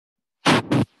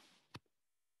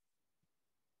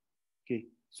Okay,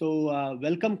 so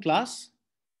welcome class.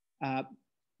 Uh,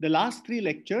 the last three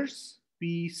lectures,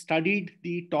 we studied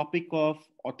the topic of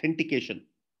authentication.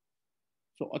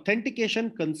 So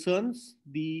authentication concerns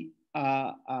the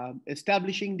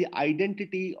establishing the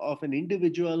identity of an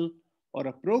individual or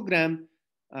a program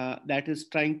that is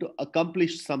trying to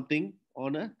accomplish something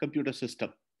on a computer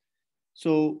system.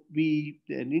 So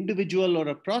an individual or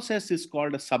a process is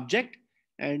called a subject,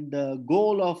 and the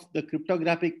goal of the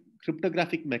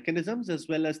cryptographic mechanisms as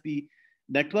well as the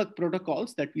network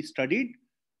protocols that we studied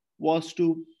was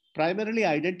to primarily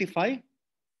identify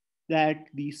that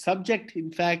the subject,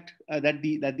 in fact, that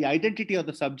the identity of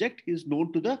the subject is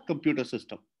known to the computer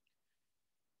system.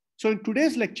 So in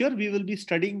today's lecture, we will be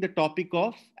studying the topic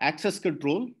of access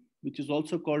control, which is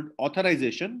also called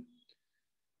authorization,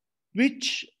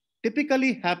 which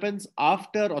typically happens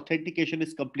after authentication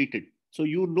is completed. So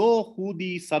you know who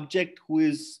the subject who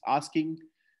is asking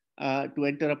to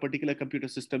enter a particular computer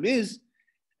system is.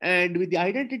 And with the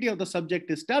identity of the subject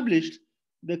established,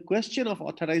 the question of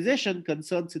authorization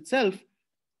concerns itself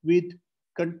with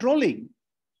controlling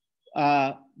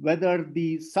whether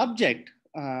the subject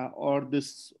or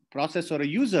this process or a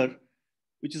user,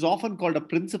 which is often called a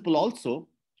principal also,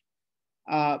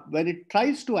 when it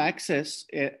tries to access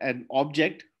an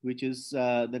object, which is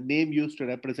the name used to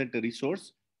represent a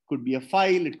resource, could be a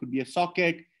file, it could be a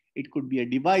socket, it could be a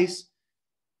device.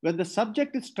 When the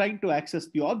subject is trying to access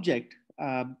the object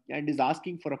and is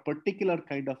asking for a particular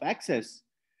kind of access,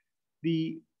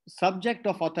 the subject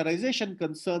of authorization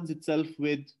concerns itself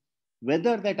with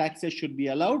whether that access should be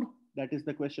allowed. That is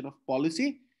the question of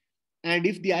policy. And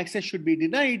if the access should be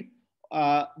denied,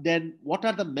 then what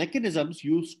are the mechanisms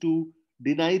used to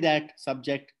deny that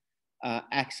subject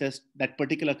access, that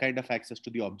particular kind of access to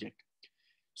the object?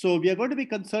 So we are going to be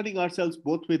concerning ourselves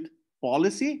both with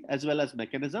policy as well as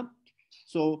mechanism.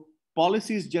 So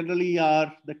policies generally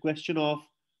are the question of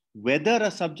whether a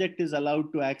subject is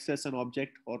allowed to access an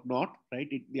object or not, right?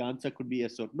 The answer could be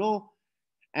yes or no.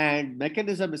 And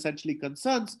mechanism essentially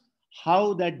concerns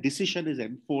how that decision is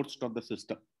enforced on the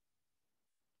system.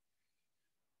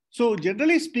 So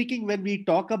generally speaking, when we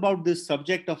talk about this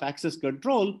subject of access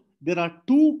control, there are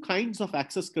two kinds of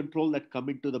access control that come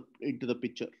into the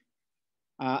picture.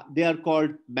 They are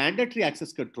called mandatory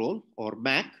access control, or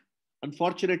MAC.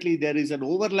 Unfortunately, there is an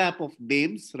overlap of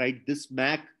names, right? This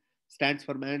MAC stands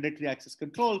for mandatory access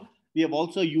control. We have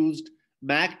also used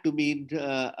MAC to mean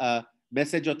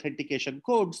message authentication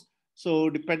codes. So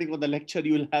depending on the lecture,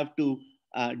 you will have to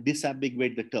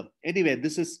disambiguate the term. Anyway,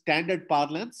 this is standard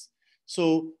parlance.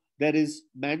 So there is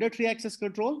mandatory access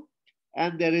control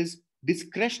and there is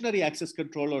discretionary access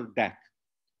control, or DAC.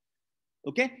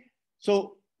 Okay,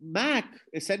 so MAC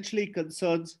essentially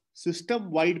concerns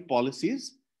system-wide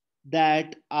policies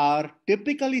that are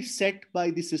typically set by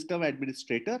the system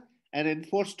administrator and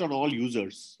enforced on all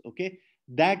users. Okay,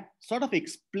 that sort of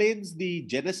explains the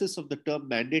genesis of the term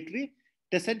mandatory.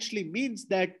 It essentially means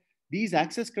that these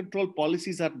access control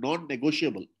policies are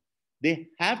non-negotiable. They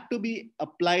have to be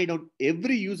applied on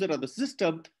every user of the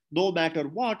system, no matter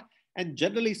what. And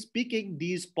generally speaking,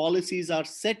 these policies are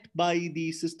set by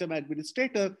the system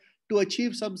administrator to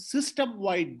achieve some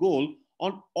system-wide goal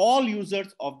on all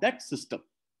users of that system.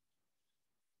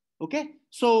 Okay,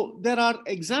 so there are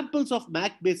examples of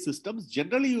MAC-based systems.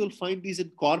 Generally, you will find these in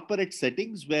corporate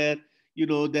settings where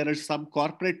there is some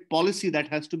corporate policy that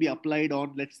has to be applied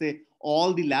on, let's say,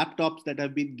 all the laptops that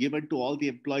have been given to all the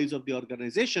employees of the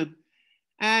organization.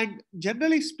 And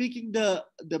generally speaking, the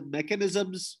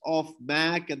mechanisms of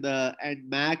MAC and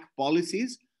MAC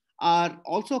policies are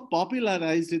also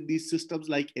popularized in these systems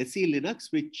like SE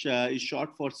Linux, which is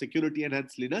short for Security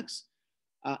Enhanced Linux,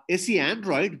 SE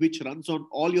Android, which runs on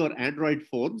all your Android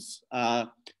phones,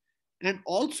 and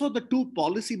also the two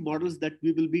policy models that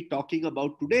we will be talking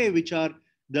about today, which are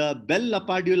the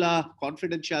Bell-LaPadula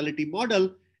confidentiality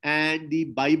model and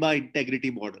the BIBA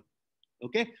integrity model.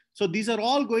 Okay, so these are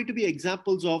all going to be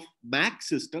examples of MAC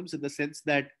systems in the sense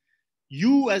that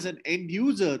you as an end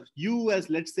user, you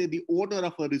as, let's say, the owner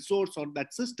of a resource on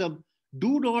that system,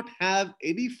 do not have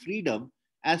any freedom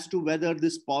as to whether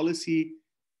this policy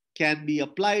can be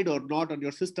applied or not on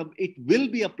your system. It will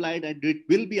be applied, and it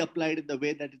will be applied in the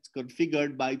way that it's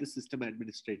configured by the system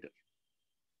administrator.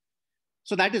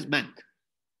 So that is MAC.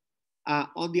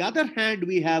 On the other hand,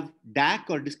 we have DAC,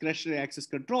 or discretionary access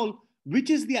control, which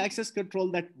is the access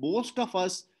control that most of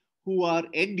us who are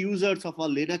end users of a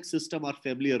Linux system are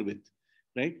familiar with,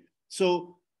 right?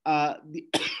 So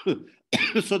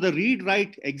so the read,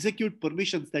 write, execute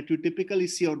permissions that you typically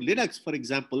see on Linux, for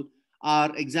example,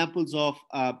 are examples of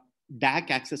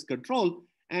DAC access control.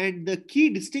 And the key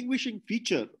distinguishing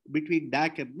feature between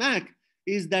DAC and MAC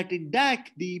is that in DAC,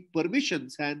 the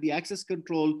permissions and the access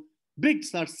control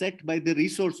bits are set by the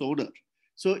resource owner.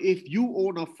 So if you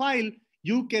own a file,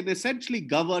 you can essentially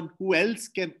govern who else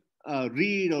can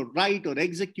read or write or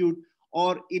execute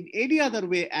or in any other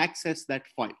way access that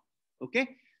file. Okay,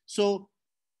 so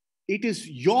it is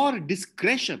your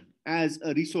discretion as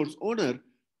a resource owner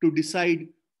to decide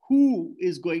who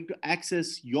is going to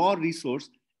access your resource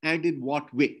and in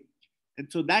what way. And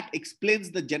so that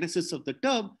explains the genesis of the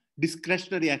term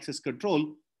discretionary access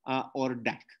control or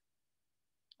DAC.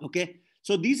 Okay,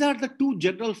 so these are the two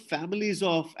general families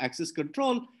of access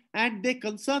control, and they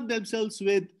concern themselves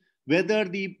with whether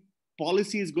the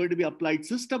policy is going to be applied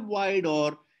system-wide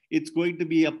or it's going to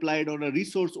be applied on a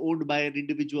resource owned by an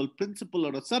individual principal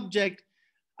or a subject.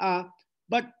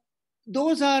 But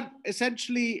those are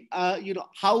essentially,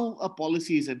 how a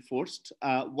policy is enforced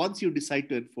once you decide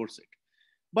to enforce it.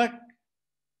 But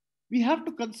we have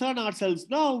to concern ourselves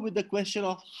now with the question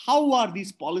of how are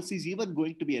these policies even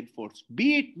going to be enforced?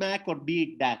 Be it MAC or be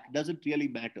it DAC, doesn't really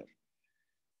matter.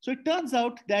 So it turns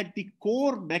out that the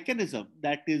core mechanism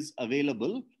that is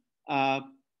available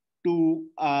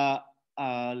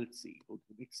let's see, go to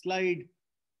the next slide.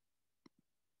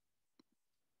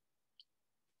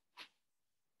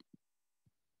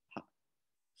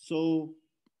 So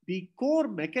the core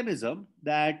mechanism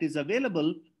that is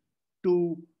available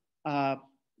to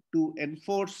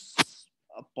enforce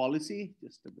a policy,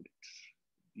 just a minute,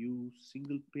 view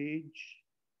single page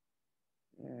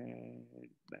and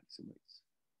maximize.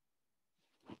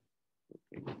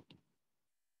 Okay.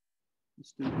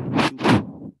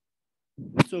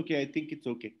 It's okay, I think it's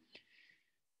okay.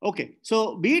 Okay,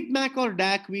 so be it MAC or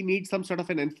DAC, we need some sort of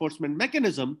an enforcement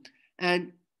mechanism.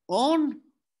 And on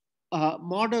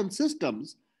modern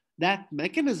systems, that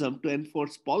mechanism to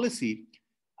enforce policy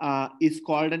is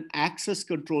called an access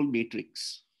control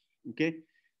matrix. Okay,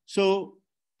 so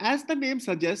as the name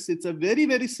suggests, it's a very,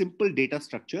 very simple data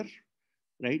structure,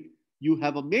 right? You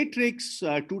have a matrix,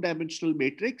 two-dimensional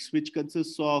matrix, which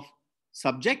consists of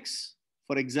subjects.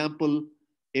 For example,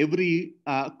 every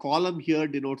column here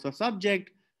denotes a subject.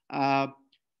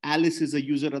 Alice is a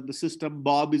user of the system,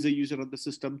 Bob is a user of the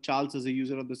system, Charles is a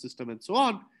user of the system, and so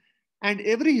on. And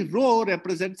every row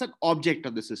represents an object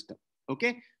of the system.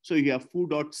 Okay, so you have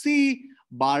foo.c,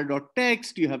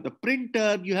 bar.text, you have the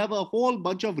printer, you have a whole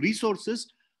bunch of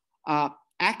resources,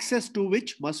 access to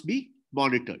which must be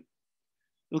monitored.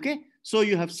 Okay, so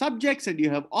you have subjects and you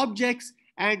have objects,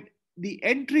 and the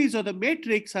entries of the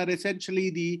matrix are essentially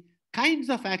the kinds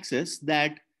of access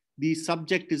that the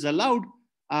subject is allowed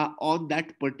on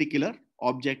that particular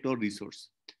object or resource.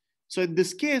 So in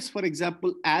this case, for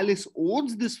example, Alice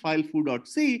owns this file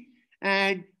foo.c,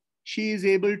 and she is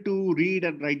able to read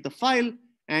and write the file,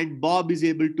 and Bob is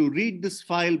able to read this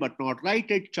file but not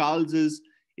write it. Charles is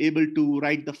able to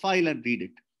write the file and read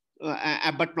it,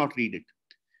 but not read it.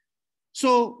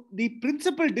 So the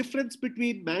principal difference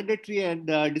between mandatory and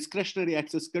discretionary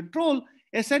access control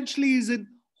essentially is in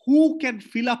who can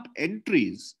fill up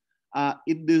entries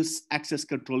in this access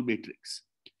control matrix.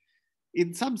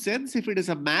 In some sense, if it is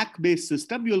a MAC-based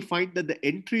system, you'll find that the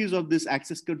entries of this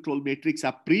access control matrix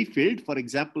are pre-filled, for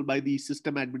example, by the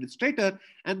system administrator,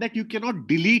 and that you cannot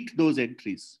delete those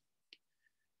entries.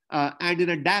 And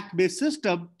in a DAC-based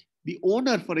system, the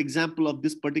owner, for example, of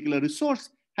this particular resource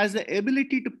has the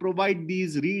ability to provide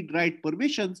these read-write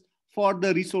permissions for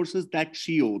the resources that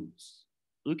she owns.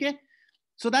 Okay,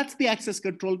 so that's the access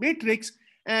control matrix,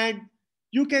 and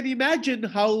you can imagine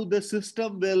how the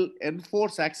system will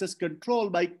enforce access control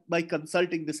by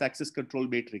consulting this access control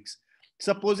matrix.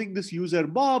 Supposing this user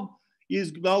Bob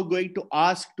is now going to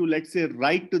ask to, let's say,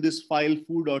 write to this file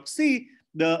foo.c,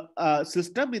 the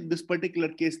system, in this particular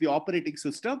case, the operating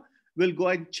system, will go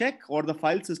and check, or the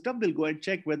file system will go and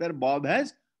check whether Bob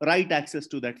has write access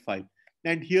to that file.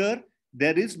 And here,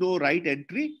 there is no write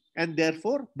entry, and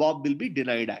therefore, Bob will be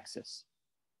denied access.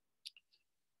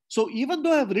 So even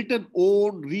though I've written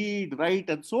own, read, write,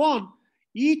 and so on,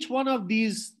 each one of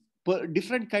these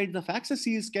different kinds of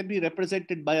accesses can be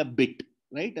represented by a bit,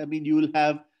 right? I mean,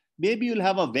 maybe you'll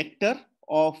have a vector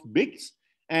of bits,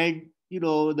 and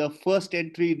the first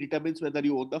entry determines whether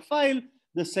you own the file.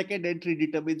 The second entry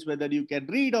determines whether you can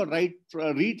read or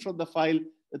read from the file.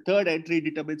 The third entry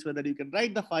determines whether you can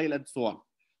write the file, and so on.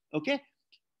 Okay.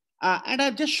 And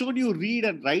I've just shown you read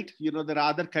and write. There are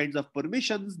other kinds of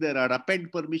permissions. There are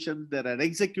append permissions. There are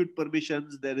execute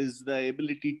permissions. There is the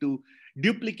ability to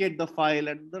duplicate the file.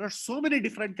 And there are so many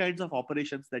different kinds of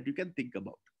operations that you can think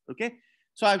about. Okay.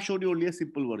 So I've shown you only a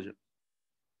simple version.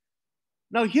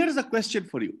 Now, here's a question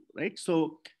for you, right?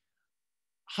 So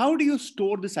how do you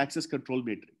store this access control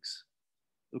matrix?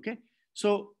 Okay.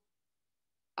 So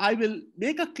I will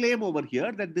make a claim over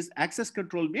here that this access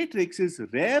control matrix is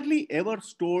rarely ever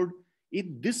stored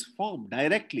in this form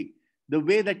directly, the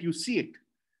way that you see it.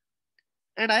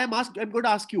 And I'm going to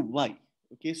ask you why.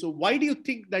 Okay, so why do you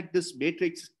think that this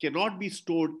matrix cannot be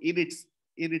stored in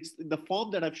the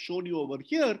form that I've shown you over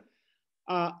here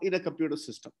in a computer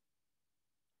system?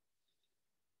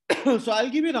 So I'll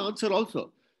give you an answer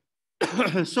also.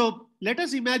 So let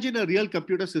us imagine a real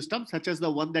computer system such as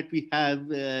the one that we have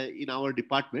in our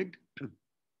department.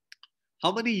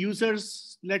 How many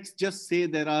users? Let's just say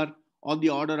there are on the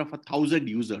order of 1,000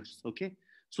 users. Okay,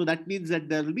 so that means that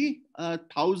there will be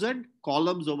 1,000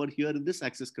 columns over here in this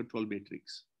access control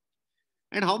matrix.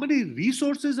 And how many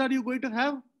resources are you going to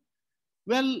have?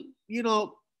 Well, you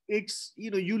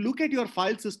look at your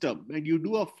file system and you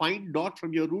do a find dot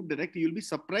from your root directory, you'll be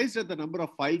surprised at the number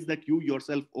of files that you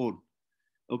yourself own.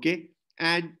 Okay,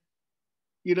 and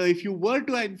if you were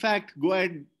to in fact go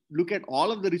and look at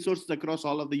all of the resources across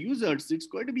all of the users, it's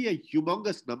going to be a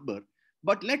humongous number.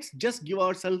 But let's just give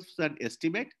ourselves an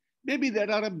estimate. Maybe there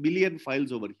are 1 million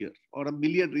files over here or 1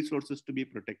 million resources to be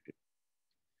protected.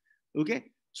 Okay,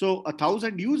 so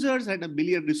 1,000 users and 1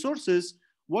 million resources.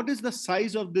 What is the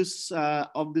size of this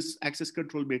access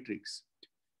control matrix?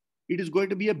 It is going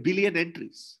to be 1 billion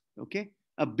entries. Okay,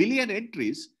 1 billion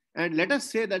entries. And let us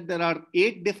say that there are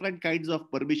 8 different kinds of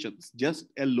permissions, just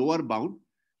a lower bound.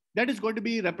 That is going to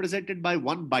be represented by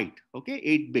 1 byte, okay,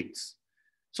 8 bits.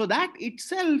 So that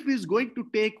itself is going to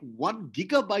take 1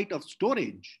 gigabyte of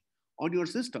storage on your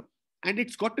system. And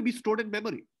it's got to be stored in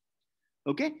memory.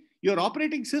 Okay, your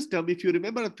operating system, if you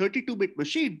remember a 32-bit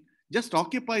machine, just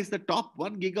occupies the top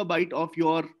 1 gigabyte of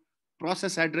your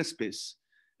process address space.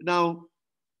 Now,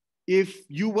 if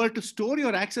you were to store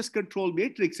your access control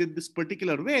matrix in this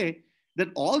particular way,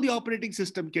 then all the operating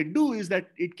system can do is that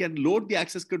it can load the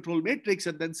access control matrix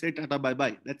and then say tata bye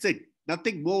bye. That's it.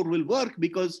 Nothing more will work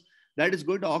because that is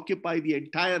going to occupy the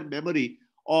entire memory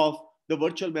of the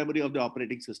virtual memory of the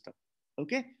operating system.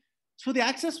 Okay. So the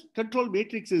access control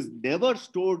matrix is never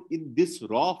stored in this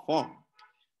raw form.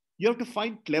 You have to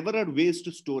find cleverer ways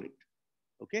to store it.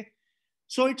 Okay.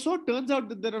 So it so turns out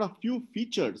that there are a few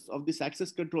features of this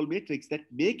access control matrix that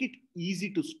make it easy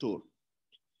to store.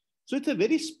 So it's a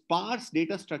very sparse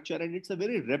data structure and it's a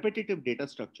very repetitive data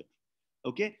structure.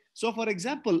 Okay. So for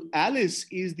example, Alice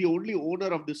is the only owner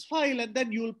of this file, and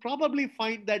then you'll probably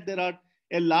find that there are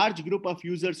a large group of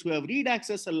users who have read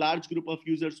access, a large group of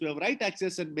users who have write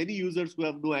access, and many users who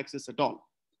have no access at all.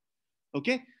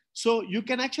 Okay. So you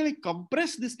can actually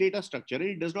compress this data structure and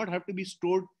it does not have to be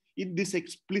stored in this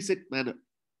explicit manner.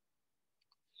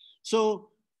 So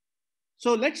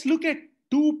let's look at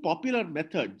 2 popular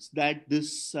methods that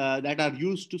are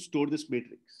used to store this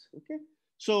matrix. Okay,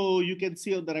 so you can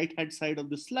see on the right hand side of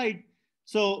the slide.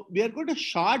 So we are going to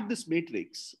shard this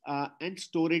matrix and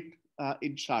store it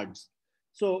in shards.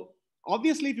 So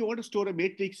obviously, if you want to store a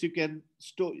matrix, you can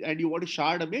store, and you want to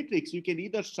shard a matrix, you can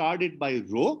either shard it by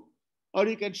row or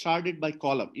you can shard it by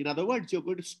column. In other words, you're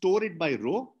going to store it by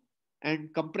row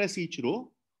and compress each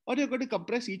row, or you're going to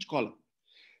compress each column.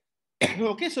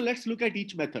 Okay, so let's look at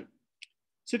each method.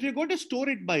 So if you're going to store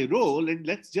it by row, and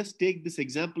let's just take this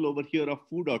example over here of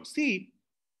foo.c,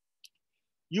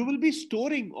 you will be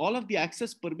storing all of the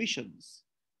access permissions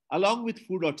along with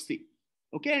foo.c.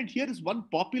 Okay, and here is one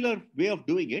popular way of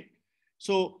doing it.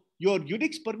 So your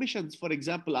Unix permissions, for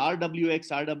example, RWX,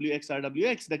 RWX,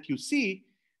 RWX that you see,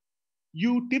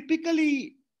 you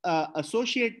typically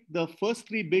associate the first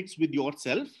 3 bits with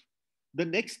yourself, the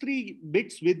next 3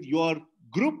 bits with your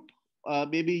group.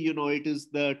 Maybe it is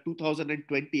the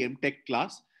 2020 MTech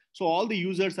class. So all the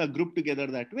users are grouped together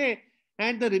that way.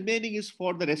 And the remaining is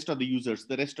for the rest of the users,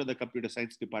 the rest of the computer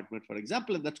science department, for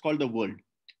example, and that's called the world.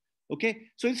 Okay,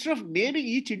 so instead of naming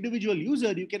each individual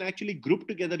user, you can actually group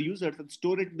together users and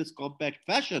store it in this compact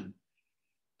fashion.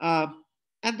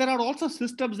 And there are also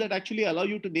systems that actually allow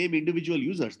you to name individual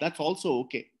users. That's also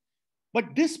okay.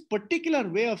 But this particular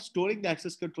way of storing the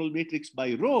access control matrix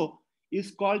by row is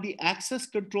called the access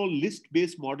control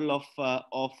list-based model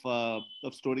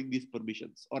of storing these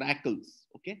permissions, or ACLs.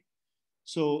 Okay,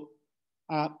 so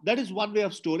that is one way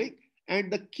of storing.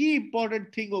 And the key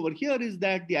important thing over here is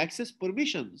that the access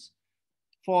permissions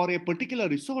for a particular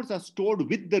resource are stored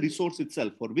with the resource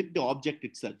itself or with the object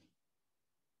itself.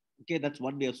 Okay, that's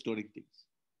one way of storing things.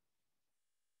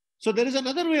 So there is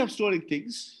another way of storing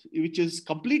things, which is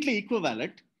completely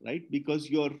equivalent, right? Because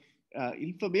your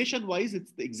information wise,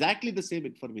 it's exactly the same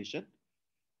information.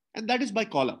 And that is by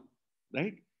column,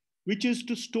 right? Which is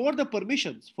to store the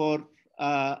permissions for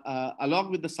along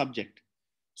with the subject.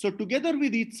 So together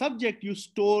with each subject, you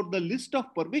store the list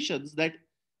of permissions that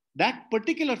that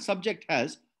particular subject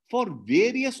has for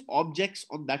various objects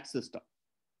on that system.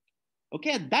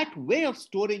 Okay, and that way of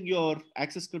storing your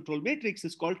access control matrix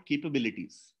is called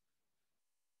capabilities.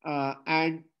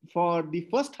 And for the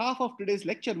first half of today's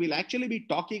lecture, we'll actually be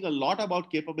talking a lot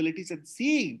about capabilities and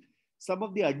seeing some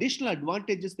of the additional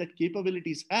advantages that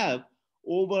capabilities have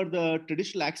over the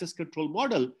traditional access control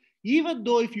model. Even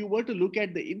though if you were to look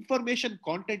at the information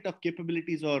content of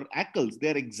capabilities or ACLs,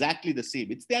 they're exactly the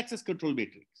same. It's the access control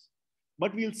matrix.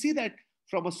 But we'll see that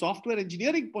from a software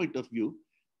engineering point of view,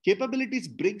 capabilities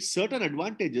bring certain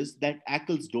advantages that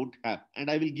ACLs don't have. And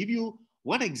I will give you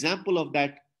one example of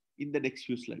that in the next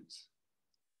few slides.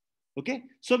 Okay,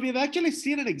 so we've actually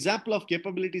seen an example of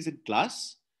capabilities in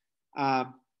class.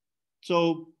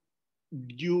 So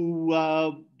you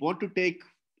want to take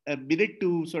a minute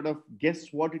to sort of guess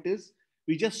what it is?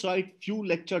 We just saw it few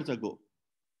lectures ago.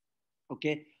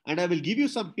 Okay, and I will give you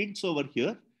some hints over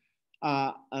here,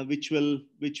 which will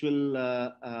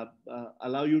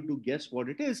allow you to guess what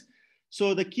it is.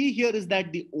 So the key here is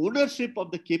that the ownership of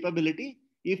the capability,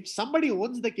 if somebody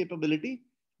owns the capability,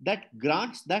 that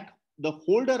grants that the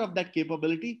holder of that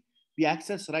capability the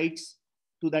access rights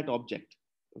to that object.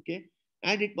 Okay,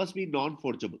 and it must be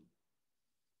non-forgeable.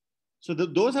 So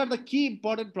those are the key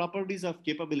important properties of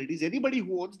capabilities. Anybody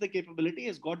who owns the capability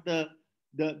has got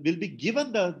will be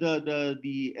given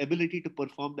the ability to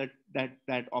perform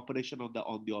that operation on the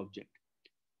object.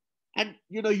 And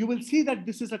you will see that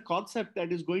this is a concept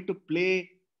that is going to play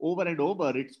over and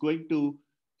over. It's going to,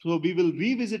 so we will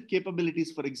revisit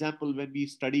capabilities, for example, when we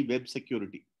study web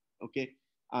security. Okay,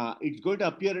 it's going to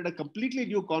appear in a completely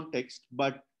new context,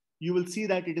 but you will see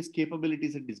that it is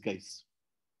capabilities in disguise.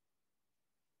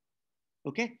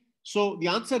 Okay, so the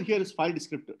answer here is file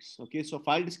descriptors. Okay, so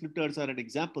file descriptors are an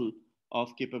example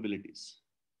of capabilities.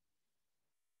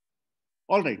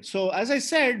 All right, so as I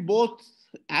said, both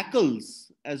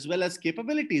ACLs as well as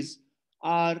capabilities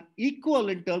are equal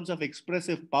in terms of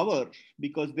expressive power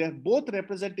because they are both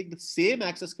representing the same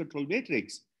access control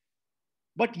matrix.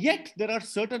 But yet there are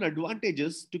certain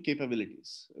advantages to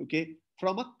capabilities, okay,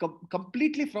 from a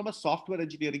completely from a software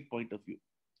engineering point of view.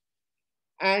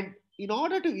 And in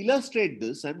order to illustrate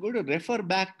this, I'm going to refer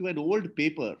back to an old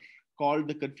paper called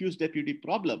The Confused Deputy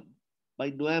Problem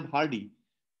by Noam Hardy,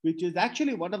 which is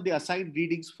actually one of the assigned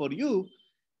readings for you.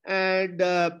 And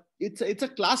it's a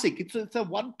classic. It's a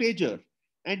one-pager.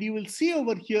 And you will see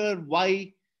over here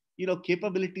why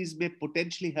capabilities may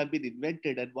potentially have been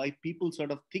invented and why people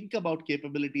sort of think about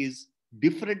capabilities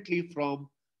differently from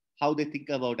how they think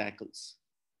about ACLs.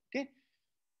 Okay.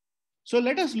 So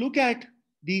let us look at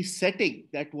the setting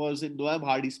that was in Noam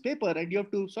Hardy's paper, and you have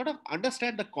to sort of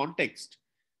understand the context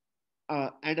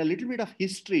and a little bit of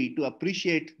history to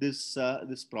appreciate this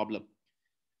problem.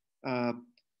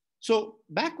 So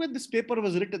back when this paper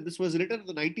was written, this was written in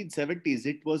the 1970s.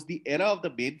 It was the era of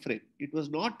the mainframe. It was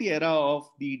not the era of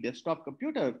the desktop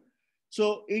computer.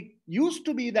 So it used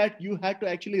to be that you had to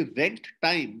actually rent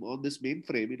time on this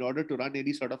mainframe in order to run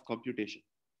any sort of computation.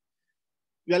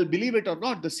 Well, believe it or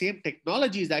not, the same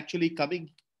technology is actually coming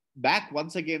back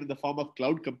once again in the form of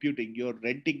cloud computing. You're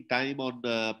renting time on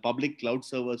public cloud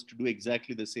servers to do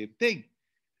exactly the same thing.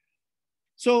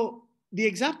 So the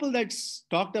example that's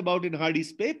talked about in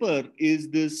Hardy's paper is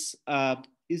this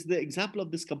is the example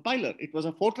of this compiler. It was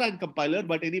a Fortran compiler,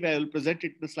 but anyway, I will present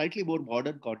it in a slightly more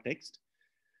modern context.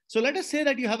 So let us say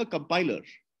that you have a compiler,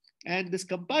 and this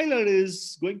compiler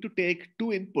is going to take two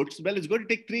inputs. Well, it's going to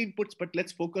take three inputs, but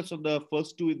let's focus on the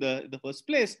first two in the first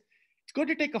place. It's going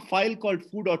to take a file called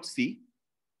foo.c,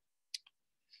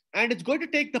 and it's going to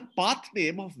take the path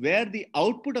name of where the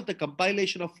output of the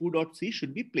compilation of foo.c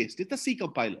should be placed. It's a C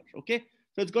compiler, okay?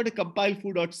 So it's going to compile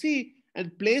foo.c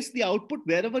and place the output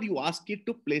wherever you ask it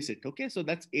to place it, okay? So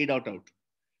that's a.out.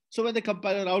 So when the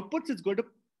compiler outputs, it's going to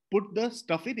put the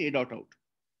stuff in a.out.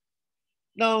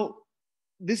 Now,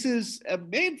 this is a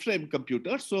mainframe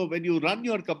computer. So when you run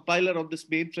your compiler on this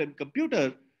mainframe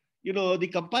computer, the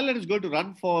compiler is going to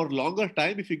run for longer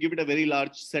time if you give it a very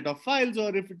large set of files,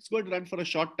 or if it's going to run for a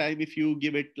short time if you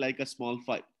give it like a small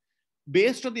file.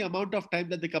 Based on the amount of time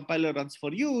that the compiler runs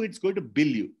for you, it's going to bill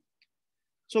you.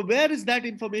 So where is that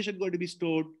information going to be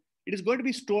stored? It is going to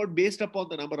be stored based upon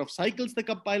the number of cycles the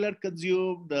compiler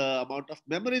consumed, the amount of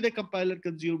memory the compiler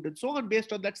consumed, and so on.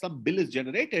 Based on that, some bill is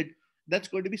generated. That's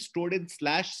going to be stored in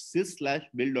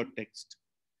 /sys/bill.txt.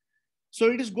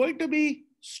 So it is going to be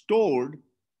stored.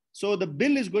 So the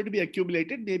bill is going to be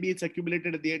accumulated. Maybe it's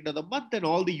accumulated at the end of the month, and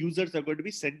all the users are going to be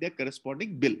sent their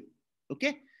corresponding bill.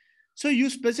 Okay. So you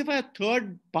specify a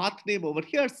third path name over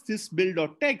here,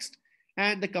 sysbill.txt,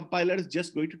 and the compiler is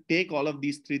just going to take all of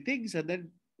these three things and then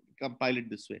compile it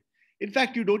this way. In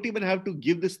fact, you don't even have to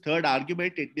give this third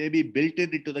argument. It may be built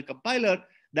in into the compiler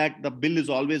that the bill is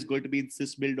always going to be in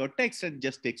sysbuild.text and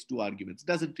just takes 2 arguments.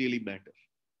 Doesn't really matter.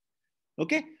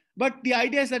 Okay. But the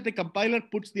idea is that the compiler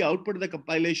puts the output of the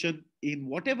compilation in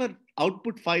whatever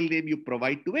output file name you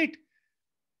provide to it.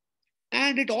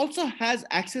 And it also has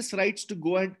access rights to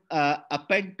go and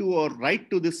append to or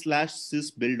write to this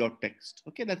 /sysbuild.text.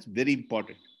 Okay, that's very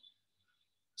important.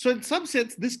 So in some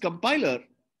sense, this compiler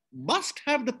must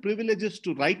have the privileges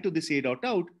to write to this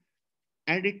a.out,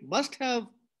 and it must have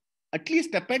at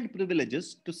least append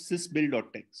privileges to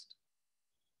sysbuild.text.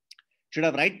 Should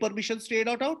have write permissions to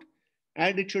a.out,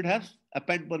 and it should have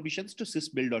append permissions to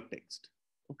sysbuild.text.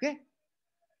 Okay.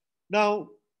 Now,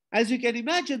 as you can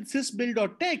imagine,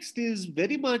 sysbuild.text is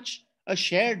very much a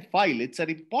shared file. It's an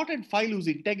important file whose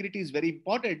integrity is very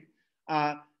important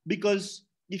because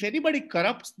if anybody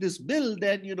corrupts this bill,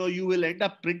 then you will end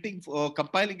up printing or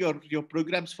compiling your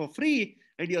programs for free,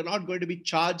 and you're not going to be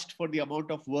charged for the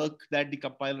amount of work that the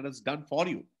compiler has done for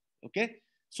you. Okay,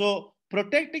 so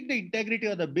protecting the integrity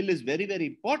of the bill is very, very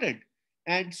important.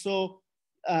 And so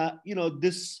you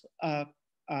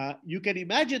can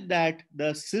imagine that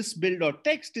the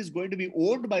sysbuild.text is going to be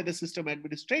owned by the system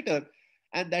administrator,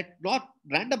 and that not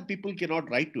random people cannot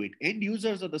write to it. End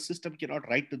users of the system cannot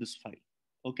write to this file.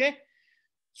 Okay.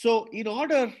 So in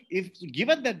order, if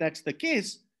given that that's the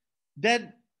case,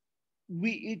 then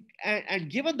and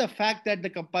given the fact that the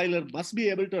compiler must be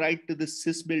able to write to this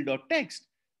sysbuild.text,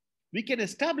 we can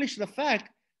establish the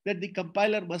fact that the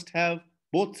compiler must have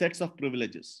both sets of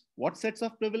privileges. What sets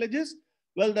of privileges?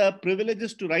 Well, the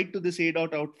privileges to write to this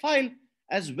a.out file,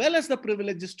 as well as the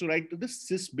privileges to write to this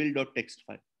sysbuild.text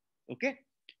file. Okay.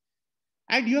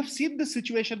 And you have seen this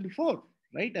situation before,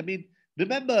 right? I mean,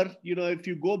 remember, if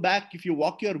you go back, if you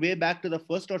walk your way back to the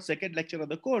first or second lecture of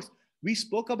the course, we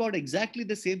spoke about exactly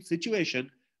the same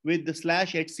situation with the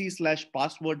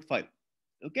 /etc/password file.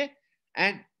 Okay.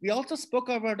 And we also spoke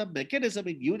about a mechanism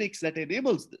in Unix that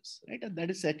enables this, right? And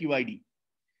that is setuid.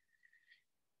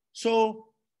 So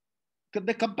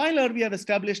the compiler we have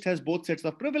established has both sets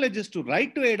of privileges to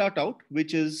write to a.out,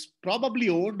 which is probably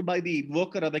owned by the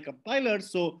invoker of the compiler.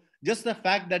 So just the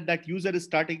fact that that user is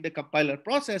starting the compiler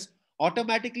process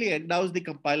automatically endows the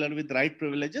compiler with write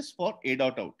privileges for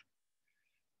a.out.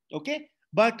 Okay,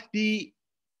 but the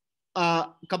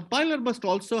compiler must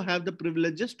also have the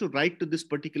privileges to write to this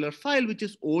particular file, which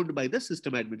is owned by the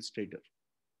system administrator.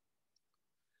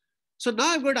 So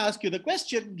now I'm going to ask you the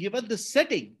question, given this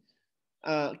setting,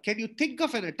 can you think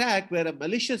of an attack where a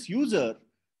malicious user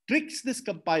tricks this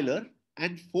compiler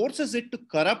and forces it to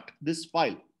corrupt this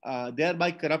file,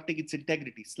 thereby corrupting its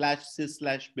integrity,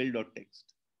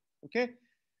 /sys/build.text. Okay.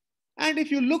 And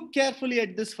if you look carefully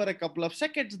at this for a couple of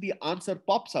seconds, the answer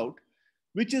pops out,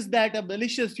 which is that a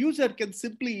malicious user can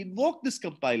simply invoke this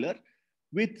compiler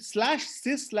with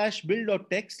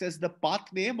 /sys/build.text as the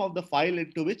path name of the file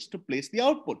into which to place the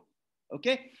output.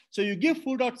 Okay. So you give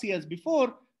foo.c as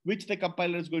before, which the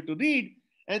compiler is going to read,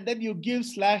 and then you give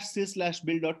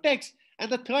 /sys/build.text.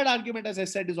 And the third argument, as I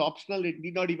said, is optional. It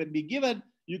need not even be given.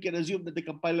 You can assume that the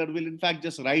compiler will in fact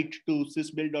just write to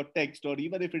sysbuild.text, or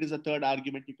even if it is a third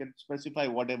argument, you can specify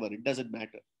whatever, it doesn't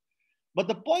matter. But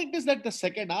the point is that the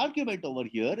second argument over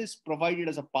here is provided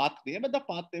as a path name, and the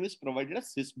path name is provided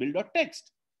as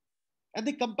sysbuild.text. And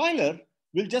the compiler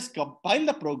will just compile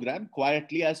the program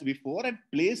quietly as before and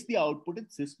place the output in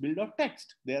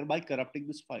sysbuild.text, thereby corrupting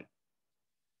this file.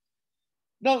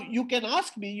 Now, you can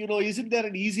ask me, isn't there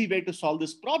an easy way to solve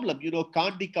this problem?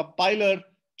 Can't the compiler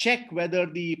check whether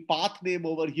the path name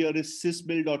over here is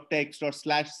sysbuild.text or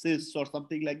 /sys or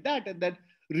something like that, and then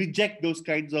reject those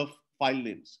kinds of file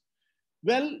names?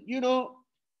 Well,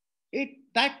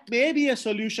 that may be a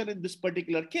solution in this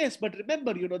particular case, but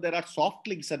remember, there are soft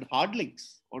links and hard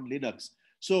links on Linux.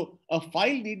 So a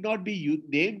file need not be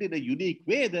named in a unique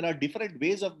way. There are different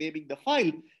ways of naming the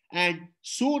file. And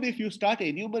soon, if you start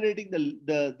enumerating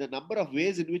the number of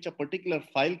ways in which a particular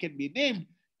file can be named,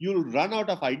 you'll run out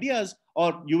of ideas,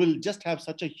 or you will just have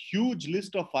such a huge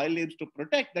list of file names to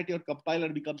protect that your compiler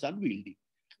becomes unwieldy.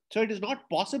 So it is not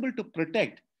possible to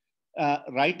protect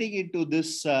writing into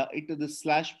this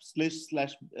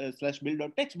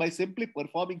 /build.text by simply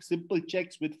performing simple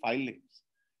checks with file names,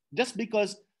 just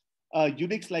because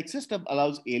Unix-like system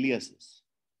allows aliases.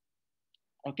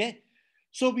 Okay,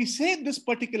 so we say in this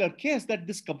particular case that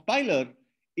this compiler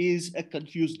is a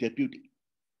confused deputy.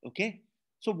 Okay,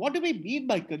 so what do we mean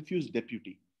by confused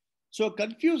deputy? So a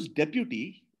confused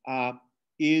deputy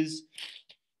is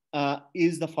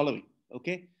the following.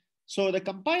 Okay, so the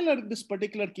compiler in this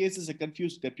particular case is a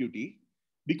confused deputy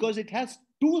because it has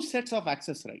two sets of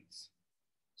access rights.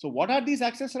 So what are these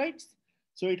access rights?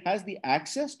 So it has the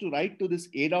access to write to this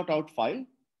a.out file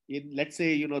in, let's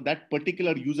say, that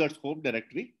particular user's home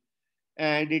directory.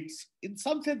 And it's in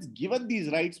some sense given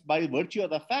these rights by virtue of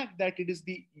the fact that it is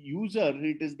the user,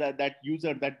 it is that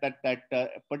user,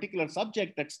 that particular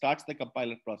subject that starts the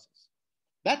compiler process.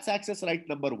 That's access right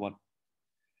number one.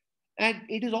 And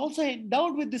it is also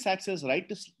endowed with this access right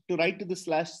to write to the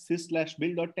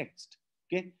 /sys/build.txt.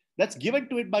 Okay, that's given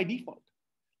to it by default,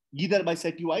 either by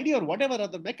setuid or whatever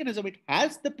other mechanism. It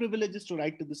has the privileges to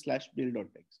write to the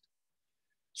 /build.txt.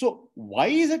 So why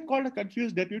is it called a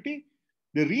confused deputy?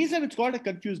 The reason it's called a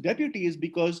confused deputy is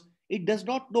because it does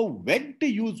not know when to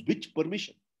use which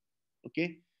permission.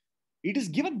 Okay, it is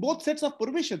given both sets of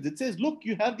permissions. It says, look,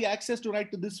 you have the access to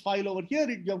write to this file over here.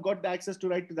 You have got the access to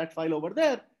write to that file over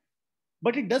there.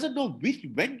 But it doesn't know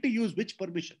when to use which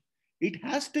permission. It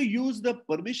has to use the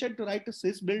permission to write to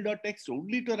sys/build.txt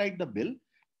only to write the bill.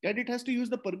 And it has to use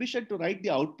the permission to write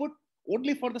the output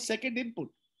only for the second input.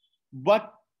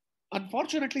 But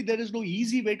unfortunately, there is no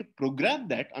easy way to program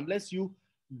that unless you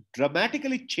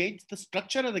dramatically change the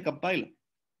structure of the compiler,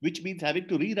 which means having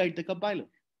to rewrite the compiler.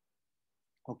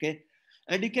 Okay.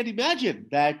 And you can imagine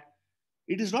that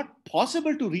it is not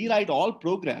possible to rewrite all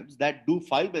programs that do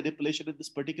file manipulation in this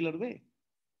particular way.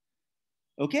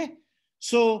 Okay.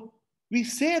 So we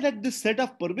say that this set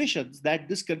of permissions that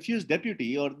this confused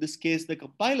deputy, or in this case, the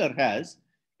compiler has,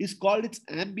 is called its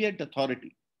ambient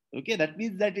authority. Okay. That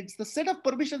means that it's the set of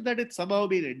permissions that it's somehow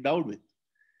been endowed with.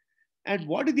 And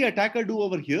what did the attacker do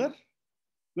over here?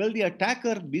 Well, the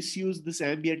attacker misused this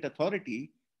ambient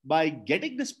authority by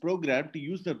getting this program to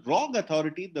use the wrong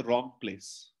authority in the wrong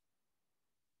place.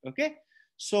 Okay,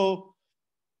 so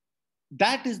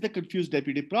that is the confused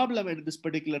deputy problem. And in this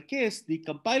particular case, the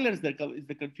compiler is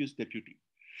the confused deputy.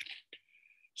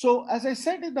 So as I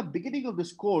said in the beginning of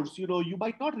this course, you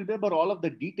might not remember all of the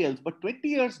details, but 20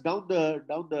 years down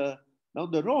the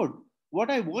road, what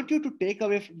I want you to take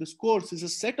away from this course is a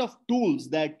set of tools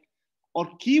or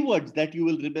keywords that you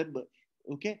will remember.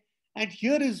 Okay. And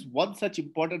here is one such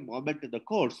important moment in the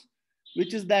course,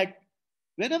 which is that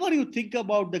whenever you think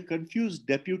about the confused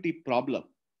deputy problem,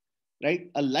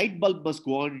 right, a light bulb must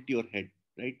go on into your head,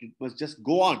 right? It must just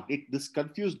go on. This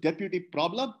confused deputy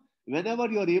problem, whenever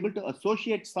you're able to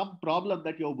associate some problem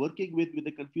that you're working with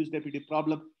the confused deputy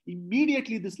problem,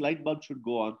 immediately this light bulb should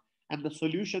go on. And the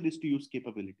solution is to use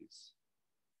capabilities.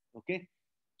 Okay.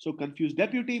 So confused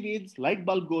deputy means light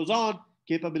bulb goes on,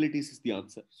 capabilities is the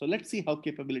answer. So let's see how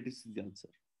capabilities is the answer.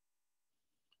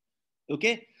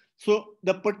 Okay. So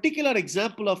the particular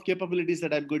example of capabilities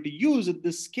that I'm going to use in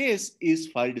this case is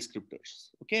file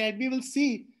descriptors. Okay. And we will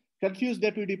see the confused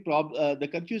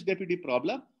deputy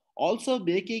problem also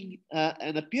making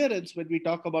an appearance when we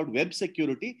talk about web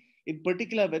security, in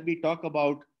particular when we talk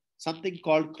about something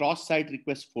called cross-site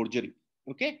request forgery.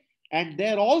 Okay. And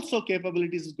there also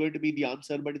capabilities is going to be the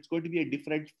answer, but it's going to be a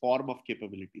different form of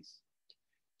capabilities.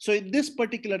 So in this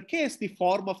particular case, the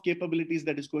form of capabilities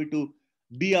that is going to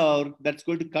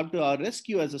come to our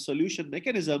rescue as a solution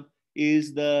mechanism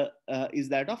is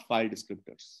that of file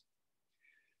descriptors.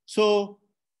 So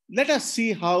let us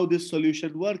see how this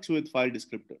solution works with file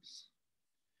descriptors.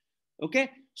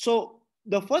 Okay, so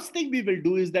the first thing we will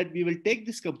do is that we will take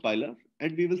this compiler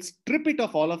and we will strip it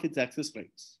of all of its access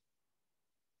rights.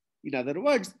 In other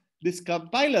words, this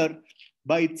compiler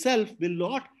by itself will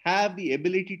not have the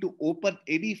ability to open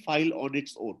any file on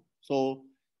its own. So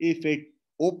if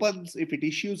it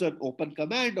issues an open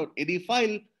command on any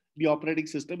file, the operating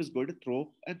system is going to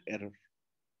throw an error.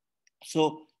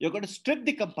 So you're going to strip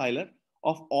the compiler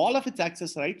of all of its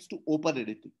access rights to open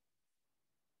anything.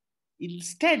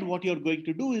 Instead, what you're going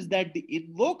to do is that the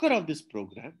invoker of this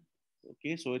program,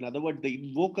 okay, so in other words, the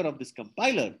invoker of this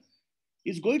compiler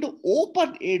is going to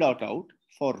open a.out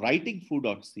for writing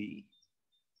foo.c.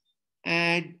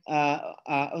 And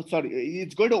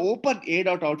it's going to open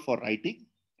a.out for writing,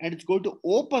 and it's going to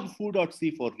open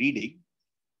foo.c for reading,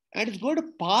 and it's going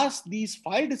to pass these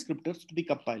file descriptors to the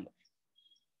compiler.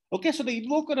 Okay, so the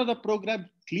invoker of the program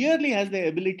clearly has the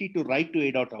ability to write to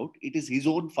a.out. It is his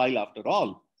own file after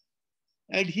all.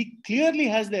 And he clearly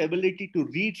has the ability to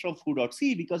read from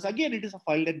foo.c because again, it is a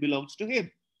file that belongs to him.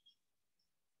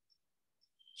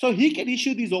 So he can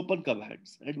issue these open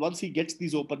commands. And once he gets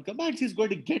these open commands, he's going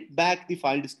to get back the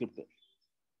file descriptor.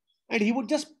 And he would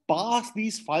just pass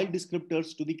these file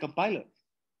descriptors to the compiler,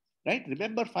 right?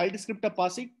 Remember file descriptor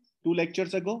passing 2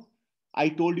 lectures ago? I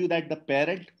told you that the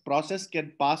parent process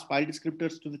can pass file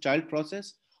descriptors to the child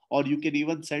process, or you can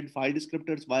even send file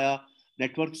descriptors via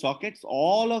network sockets.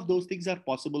 All of those things are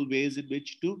possible ways in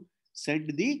which to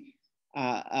send the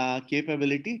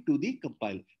capability to the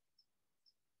compiler.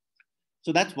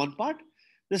 So that's one part.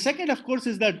 The second, of course,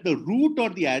 is that the root or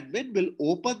the admin will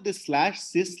open the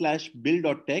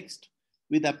 /sys/build.txt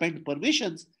with append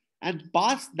permissions and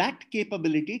pass that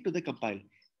capability to the compiler.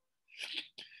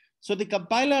 So the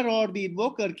compiler or the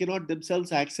invoker cannot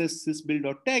themselves access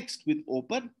sysbuild.txt with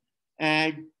open,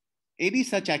 and any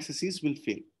such accesses will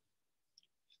fail.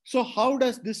 So how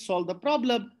does this solve the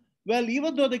problem? Well,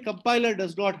 even though the compiler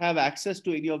does not have access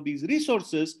to any of these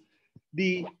resources,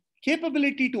 the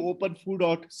capability to open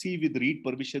foo.c with read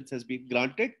permissions has been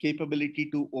granted, capability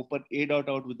to open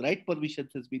a.out with write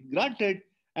permissions has been granted,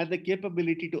 and the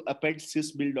capability to append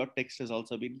sysbuild.txt has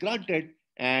also been granted,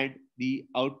 and the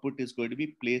output is going to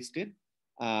be placed in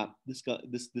this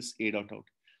a.out.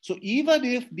 So even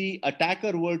if the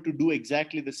attacker were to do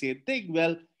exactly the same thing,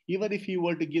 well, even if he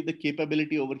were to give the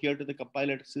capability over here to the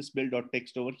compiler to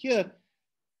sysbuild.txt over here,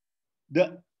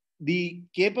 the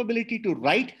capability to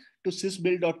write to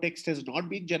sysbuild.txt has not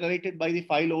been generated by the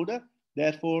file owner.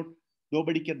 Therefore,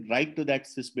 nobody can write to that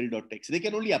sysbuild.txt. They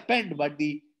can only append, but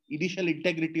the initial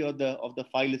integrity of the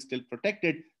file is still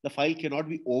protected. The file cannot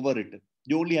be overwritten.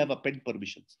 You only have append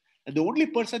permissions. And the only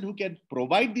person who can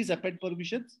provide these append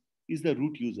permissions is the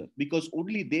root user, because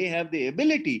only they have the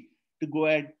ability to go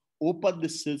and open the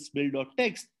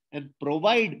sysbuild.txt and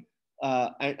provide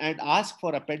and ask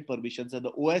for append permissions, and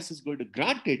the OS is going to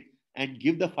grant it and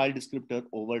give the file descriptor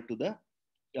over to the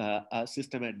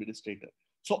system administrator.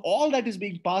 So all that is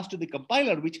being passed to the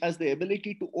compiler, which has the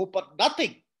ability to open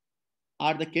nothing,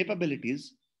 are the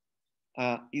capabilities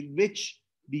in which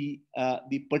the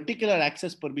particular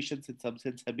access permissions in some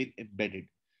sense have been embedded.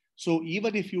 So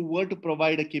even if you were to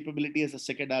provide a capability as a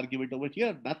second argument over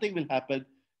here, nothing will happen.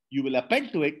 You will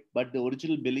append to it, but the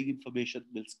original billing information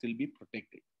will still be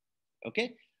protected.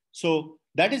 Okay, so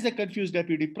that is the confused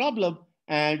deputy problem,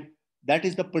 and that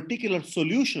is the particular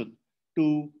solution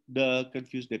to the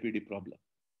confused deputy problem.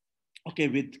 Okay,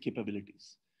 with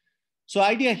capabilities. So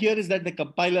idea here is that the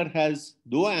compiler has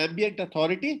no ambient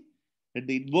authority, and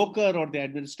the invoker or the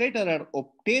administrator are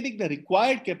obtaining the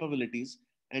required capabilities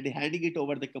and handing it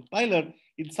over the compiler,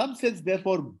 in some sense,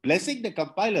 therefore blessing the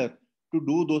compiler to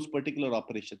do those particular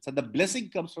operations. And the blessing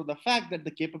comes from the fact that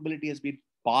the capability has been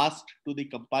passed to the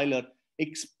compiler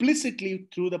explicitly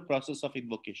through the process of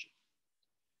invocation.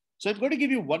 So I'm going to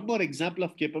give you one more example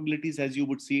of capabilities as you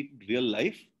would see it in real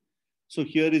life. So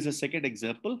here is a second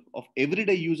example of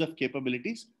everyday use of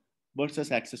capabilities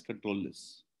versus access control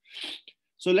lists.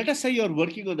 So let us say you're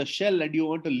working on the shell and you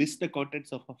want to list the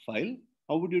contents of a file.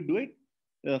 How would you do it?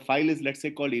 The file is, let's say,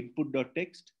 called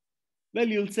input.txt. Well,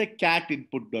 you'll say cat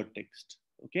input.txt.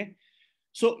 Okay.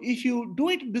 So if you do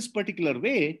it in this particular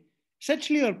way,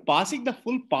 essentially you're passing the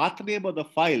full path name of the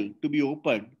file to be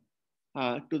opened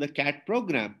to the cat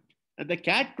program. And the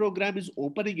cat program is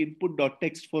opening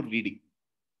input.txt for reading.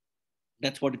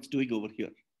 That's what it's doing over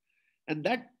here. And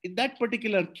that in that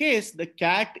particular case, the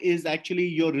cat is actually,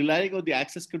 you're relying on the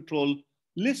access control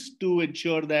list to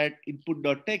ensure that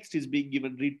input.txt is being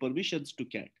given read permissions to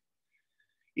cat.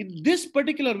 In this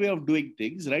particular way of doing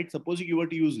things, right? Supposing you were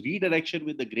to use redirection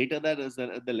with the greater than as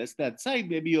the less than sign,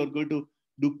 maybe you're going to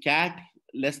do cat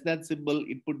less than symbol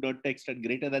input.txt and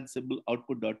greater than symbol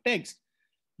output.txt.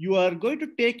 You are going to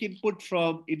take input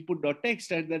from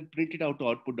input.txt and then print it out to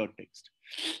output.txt.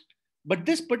 But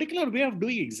this particular way of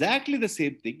doing exactly the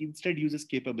same thing instead uses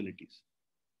capabilities.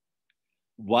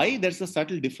 Why? There's a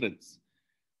subtle difference.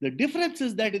 The difference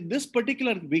is that in this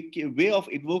particular way of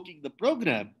invoking the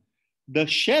program, the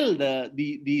shell,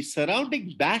 the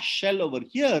surrounding bash shell over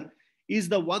here is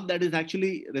the one that is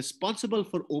actually responsible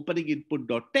for opening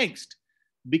input.txt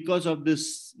because of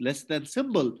this less than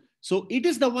symbol. So it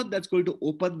is the one that's going to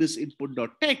open this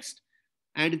input.txt,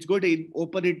 and it's going to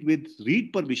open it with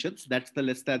read permissions. That's the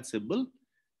less than symbol.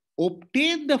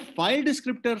 Obtain the file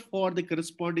descriptor for the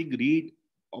corresponding read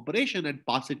operation and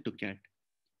pass it to cat.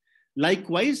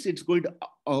 Likewise, it's going to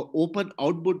open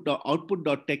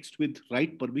output.txt with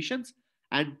write permissions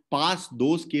and pass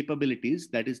those capabilities,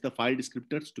 that is the file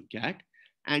descriptors, to cat.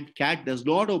 And cat does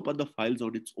not open the files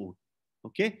on its own.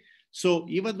 Okay. So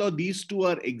even though these two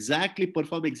are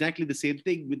perform exactly the same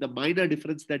thing, with the minor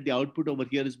difference that the output over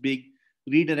here is being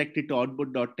redirected to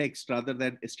output.txt rather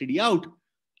than stdout,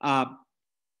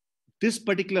 this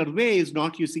particular way is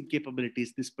not using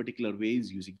capabilities. This particular way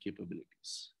is using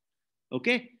capabilities.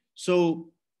 Okay. So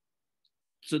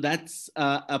that's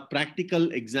a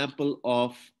practical example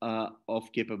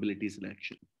of capabilities in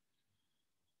action.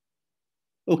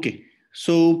 Okay.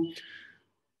 So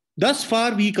thus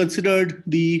far, we considered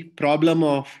the problem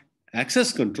of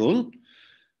access control,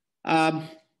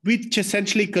 which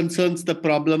essentially concerns the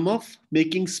problem of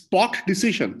making spot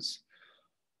decisions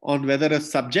on whether a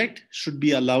subject should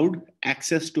be allowed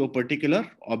access to a particular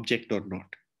object or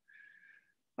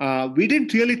not. We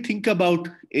didn't really think about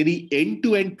any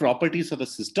end-to-end properties of the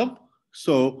system.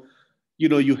 So,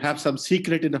 you have some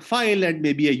secret in a file and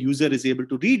maybe a user is able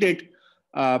to read it.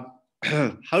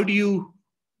 How do you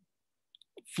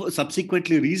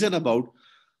subsequently reason about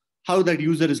how that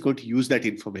user is going to use that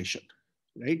information,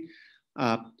 right?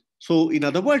 So in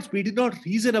other words, we did not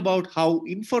reason about how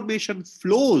information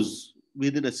flows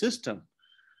within a system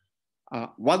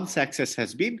once access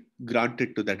has been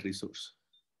granted to that resource.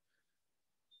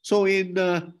 So in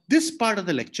this part of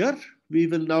the lecture, we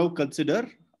will now consider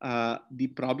the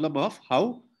problem of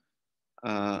how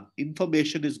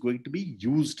information is going to be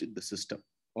used in the system,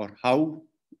 or how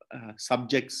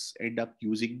subjects end up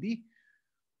using the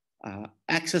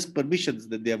access permissions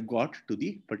that they have got to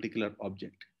the particular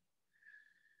object.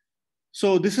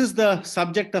 So this is the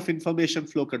subject of information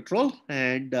flow control,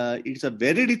 and it's a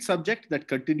very rich subject that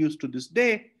continues to this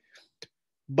day.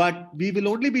 But we will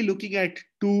only be looking at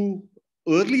two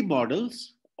early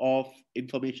models of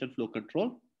information flow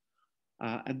control.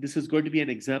 And this is going to be an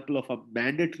example of a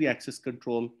mandatory access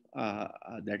control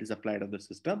that is applied on the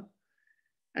system.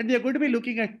 And we are going to be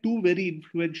looking at two very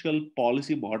influential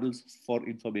policy models for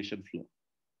information flow.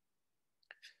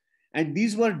 And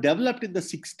these were developed in the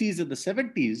 60s and the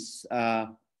 70s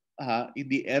in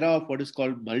the era of what is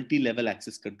called multi-level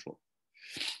access control.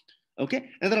 Okay,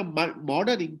 and there are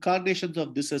modern incarnations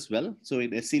of this as well. So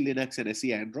in SE Linux and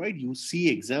SE Android, you see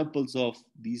examples of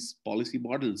these policy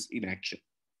models in action.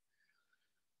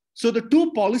 So the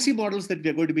two policy models that we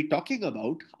are going to be talking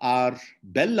about are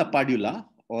Bell-LaPadula,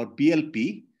 or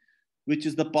BLP, which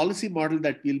is the policy model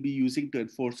that we'll be using to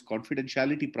enforce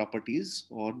confidentiality properties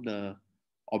on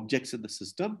objects in the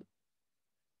system,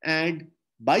 and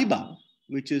BIBA,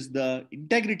 which is the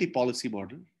integrity policy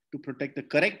model to protect the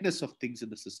correctness of things in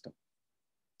the system.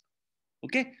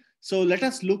 Okay, so let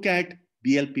us look at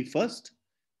BLP first,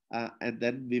 and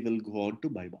then we will go on to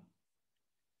BIBA.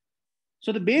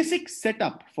 So the basic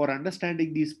setup for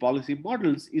understanding these policy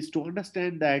models is to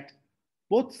understand that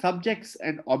both subjects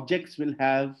and objects will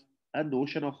have a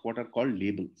notion of what are called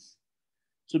labels.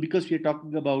 So because we are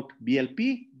talking about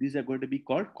BLP, these are going to be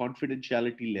called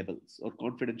confidentiality levels or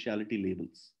confidentiality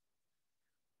labels.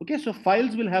 Okay, so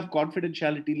files will have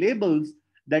confidentiality labels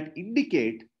that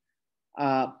indicate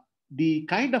the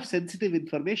kind of sensitive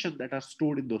information that are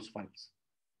stored in those files.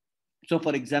 So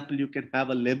for example, you can have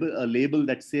a label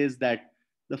that says that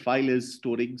the file is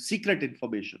storing secret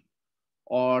information,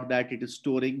 or that it is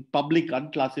storing public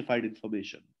unclassified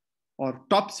information, or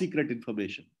top secret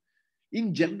information.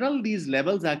 In general, these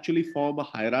levels actually form a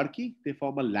hierarchy. They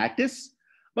form a lattice,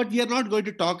 but we are not going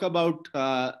to talk about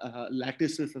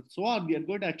lattices and so on. We are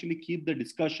going to actually keep the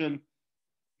discussion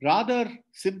rather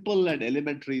simple and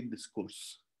elementary in this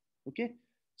course. Okay,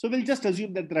 so we'll just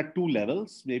assume that there are two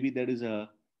levels. Maybe there is a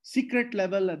secret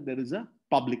level and there is a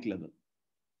public level.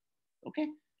 Okay,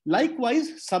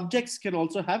 likewise, subjects can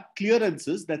also have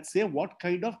clearances that say what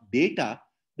kind of data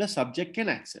the subject can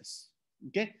access.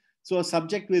 Okay, so a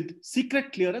subject with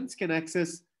secret clearance can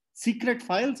access secret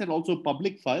files and also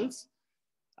public files.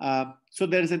 So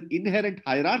there is an inherent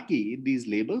hierarchy in these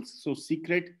labels. So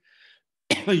secret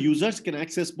users can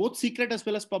access both secret as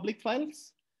well as public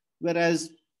files,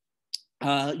 whereas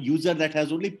a user that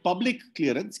has only public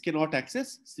clearance cannot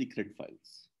access secret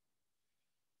files.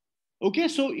 Okay,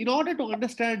 so in order to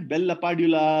understand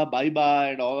Bell-LaPadula,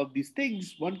 BIBA, and all of these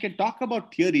things, one can talk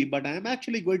about theory, but I am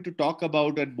actually going to talk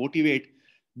about and motivate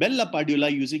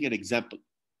Bell-LaPadula using an example.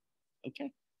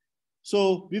 Okay,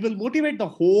 so we will motivate the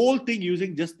whole thing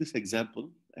using just this example,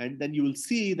 and then you will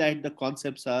see that the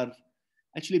concepts are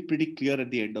actually pretty clear at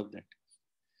the end of that.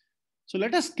 So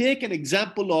let us take an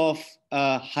example of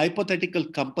a hypothetical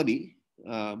company,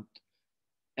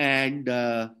 and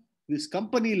this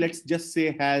company, let's just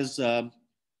say, has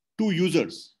two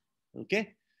users.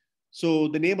 Okay, so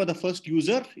the name of the first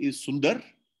user is Sundar,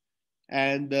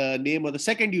 and the name of the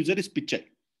second user is Pichai.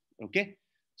 Okay,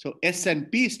 so S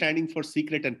and P standing for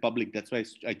secret and public. That's why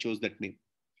I chose that name.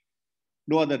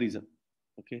 No other reason.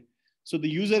 Okay, so the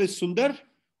user is Sundar,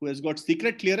 who has got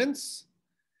secret clearance,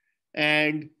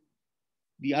 and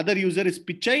the other user is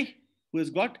Pichai, who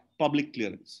has got public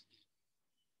clearance.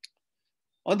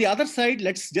 On the other side,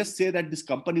 let's just say that this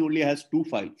company only has two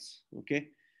files. Okay,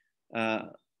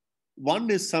 one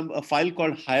is a file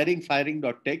called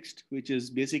hiring-firing.txt, which is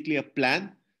basically a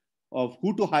plan of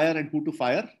who to hire and who to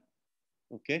fire.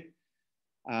 Okay,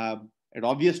 and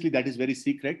obviously that is very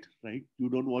secret, right? You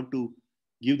don't want to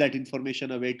give that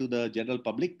information away to the general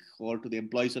public or to the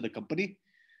employees of the company.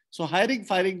 So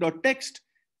hiring-firing.txt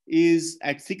is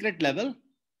at secret level,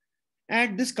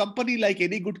 And this company, like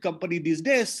any good company these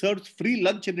days, serves free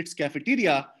lunch in its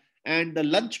cafeteria. And the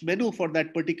lunch menu for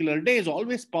that particular day is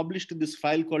always published in this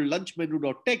file called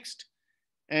lunchmenu.txt.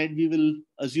 And we will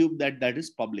assume that that is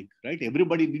public, right?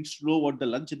 Everybody needs to know what the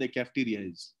lunch in the cafeteria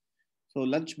is. So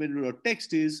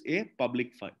lunchmenu.txt is a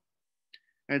public file.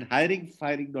 And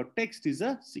hiring.txt is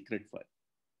a secret file.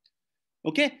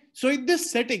 Okay, so in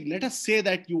this setting, let us say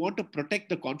that you want to protect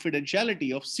the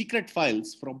confidentiality of secret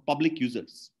files from public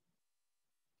users.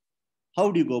 How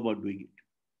do you go about doing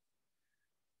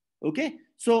it? Okay,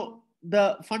 so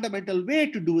the fundamental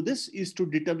way to do this is to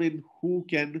determine who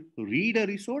can read a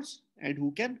resource and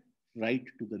who can write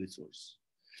to the resource.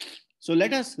 So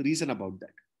let us reason about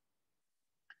that.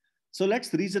 So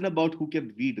let's reason about who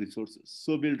can read resources.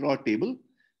 So we'll draw a table,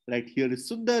 right? Here is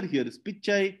Sundar, here is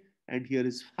Pichai, and here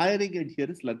is hiring, and here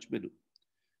is lunch menu.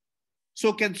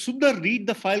 So can Sundar read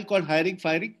the file called hiring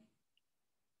firing?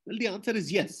 Well, the answer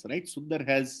is yes, right? Sundar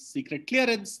has secret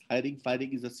clearance. Hiring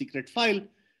firing is a secret file.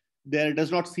 There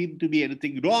does not seem to be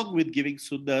anything wrong with giving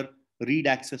Sundar read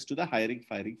access to the hiring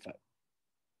firing file.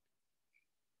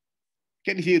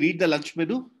 Can he read the lunch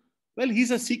menu? Well,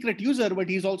 he's a secret user, but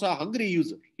he's also a hungry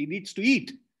user. He needs to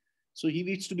eat. So he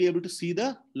needs to be able to see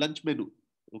the lunch menu.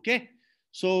 Okay.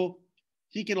 So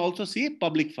he can also see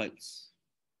public files.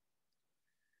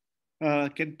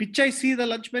 Can Pichai see the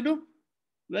lunch menu?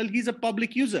 Well, he's a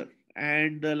public user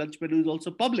and the lunch menu is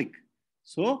also public.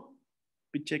 So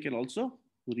Pichai can also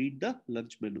read the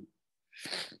lunch menu.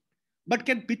 But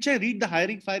can Pichai read the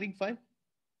hiring firing file?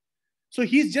 So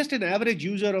he's just an average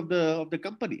user of the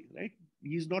company, right?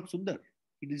 He's not Sundar.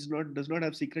 He does not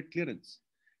have secret clearance.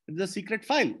 It's a secret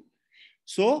file.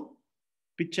 So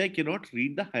Pichai cannot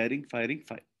read the hiring firing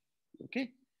file.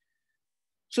 Okay.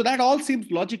 So that all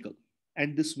seems logical.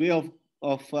 And this way of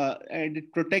and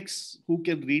it protects who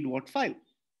can read what file,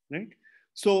 right?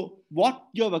 So what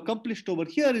you have accomplished over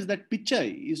here is that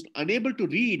Pichai is unable to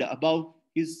read above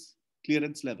his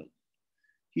clearance level.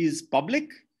 He is public.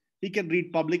 He can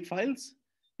read public files.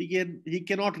 He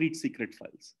cannot read secret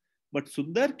files. But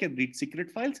Sundar can read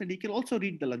secret files and he can also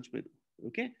read the lunch menu.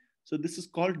 Okay. So this is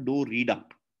called no read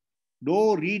up.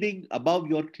 No reading above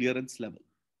your clearance level.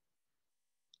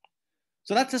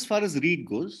 So that's as far as read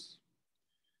goes.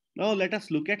 Now let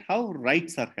us look at how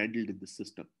writes are handled in this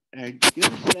system. And here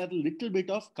is where a little bit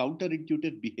of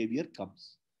counterintuitive behavior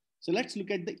comes. So let's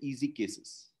look at the easy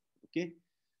cases. Okay.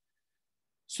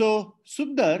 So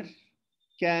Sundar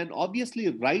can obviously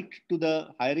write to the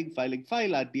hiring filing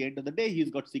file. At the end of the day,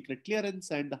 he's got secret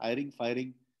clearance and the hiring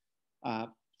firing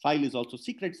file is also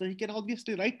secret. So he can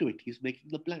obviously write to it. He's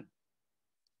making the plan.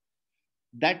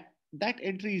 That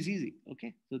entry is easy.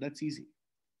 Okay. So that's easy.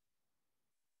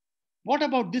 What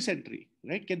about this entry,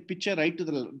 right? Can Pichai write to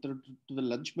the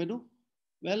lunch menu?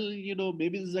 Well,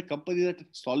 maybe this is a company that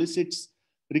solicits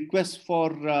requests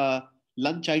for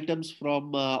lunch items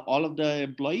from all of the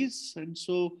employees. And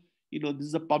so, this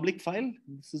is a public file.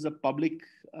 This is a public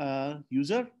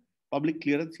user, public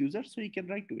clearance user. So he can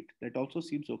write to it. That also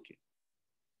seems okay.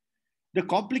 The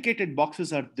complicated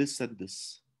boxes are this and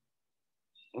this.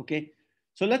 Okay.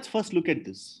 So let's first look at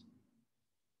this.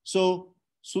 So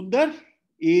Sundar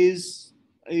is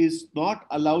not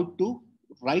allowed to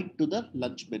write to the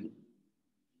lunch menu.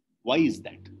 Why is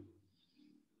that?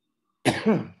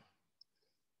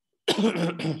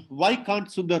 Why can't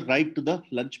Sundar write to the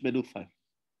lunch menu file?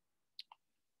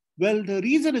 Well, the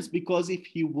reason is because if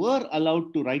he were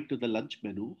allowed to write to the lunch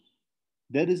menu,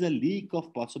 there is a leak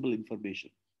of possible information.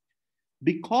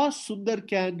 Because Sundar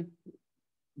can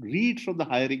read from the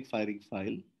hiring firing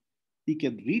file, he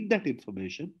can read that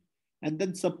information and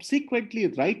then subsequently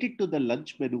write it to the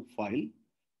lunch menu file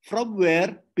from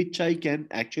where Pichai can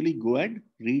actually go and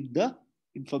read the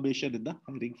information in the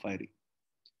hiring firing.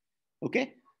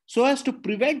 Okay. So as to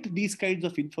prevent these kinds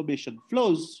of information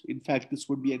flows, in fact, this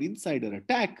would be an insider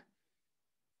attack.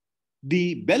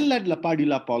 The Bell and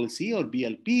LaPadula policy or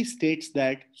BLP states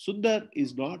that Sundar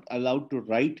is not allowed to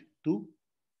write to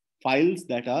files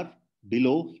that are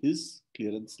below his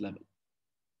clearance level.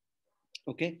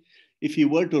 Okay. If he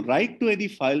were to write to any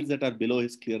files that are below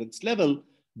his clearance level,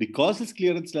 because his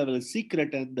clearance level is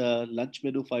secret and the lunch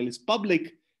menu file is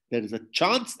public, there is a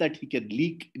chance that he can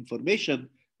leak information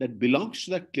that belongs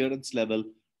to that clearance level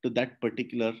to that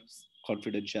particular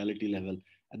confidentiality level.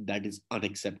 And that is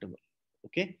unacceptable.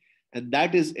 Okay. And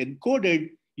that is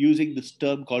encoded using this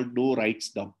term called no writes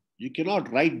down. You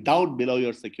cannot write down below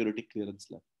your security clearance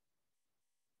level.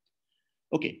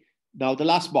 Okay. Now the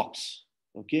last box.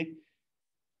 Okay.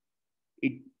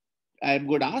 I'm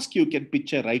going to ask you, can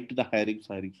Pichai write to the hiring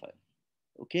firing file?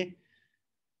 Okay.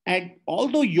 And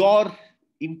although your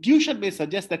intuition may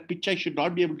suggest that Pichai should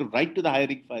not be able to write to the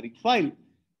hiring firing file.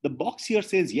 The box here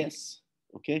says yes.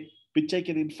 Okay, Pichai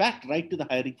can in fact write to the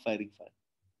hiring firing file.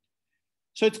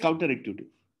 So it's counterintuitive.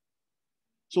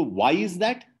 So why is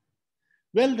that?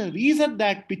 Well, the reason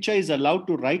that Pichai is allowed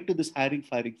to write to this hiring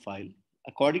firing file,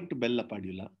 according to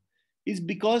Bell-LaPadula, is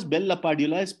because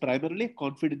Bell-LaPadula is primarily a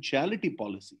confidentiality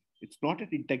policy. It's not an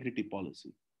integrity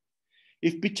policy.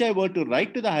 If Pichai were to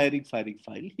write to the hiring firing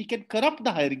file, he can corrupt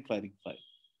the hiring firing file,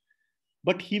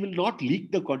 but he will not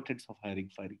leak the contents of hiring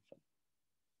firing file.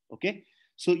 Okay,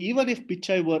 so even if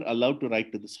Pichai were allowed to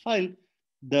write to this file,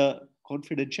 the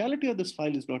confidentiality of this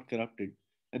file is not corrupted.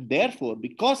 And therefore,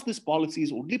 because this policy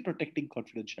is only protecting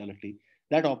confidentiality,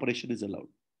 that operation is allowed.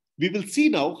 We will see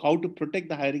now how to protect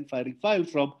the hiring firing file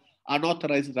from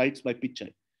unauthorized writes by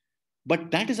Pichai.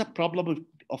 But that is a problem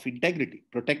of integrity,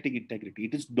 protecting integrity.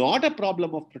 It is not a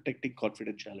problem of protecting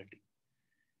confidentiality.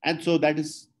 And so that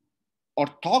is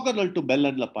orthogonal to Bell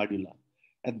and LaPadula.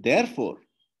 And therefore,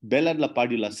 Bell and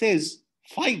LaPadula says,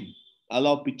 fine,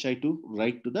 allow Pichai to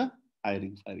write to the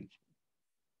hiring firing file.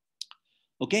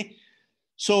 Okay,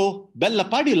 so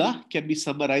Bell-LaPadula can be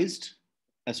summarized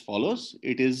as follows.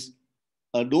 It is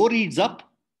a no reads up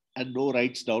and no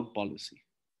writes down policy.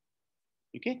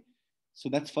 Okay, so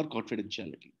that's for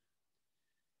confidentiality.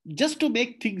 Just to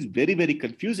make things very, very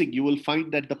confusing, you will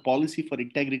find that the policy for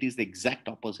integrity is the exact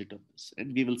opposite of this,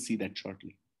 and we will see that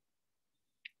shortly.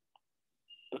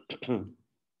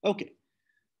 Okay,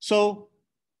 so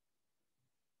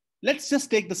let's just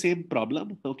take the same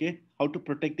problem, okay? How to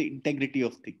protect the integrity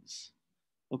of things,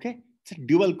 okay? It's a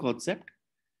dual concept.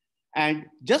 And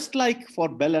just like for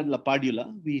Bell and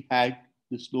LaPadula, we had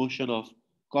this notion of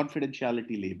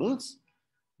confidentiality labels.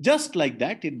 Just like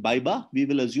that, in BIBA, we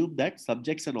will assume that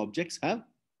subjects and objects have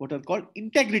what are called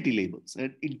integrity labels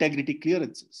and integrity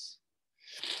clearances.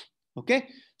 Okay,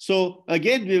 so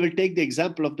again, we will take the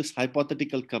example of this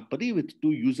hypothetical company with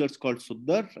two users called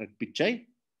Sundar and Pichai.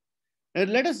 And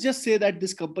let us just say that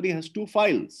this company has two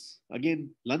files,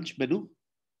 again, lunch menu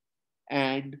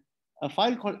and a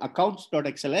file called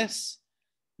accounts.xls,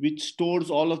 which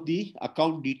stores all of the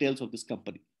account details of this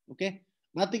company. Okay,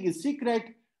 nothing is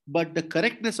secret, but the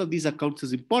correctness of these accounts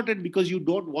is important because you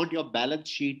don't want your balance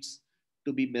sheets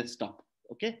to be messed up.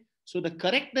 Okay, so the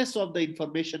correctness of the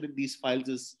information in these files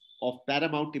is of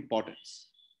paramount importance.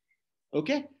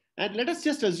 Okay, and let us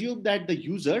just assume that the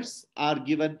users are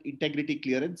given integrity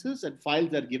clearances and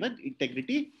files are given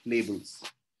integrity labels.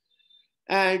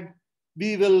 And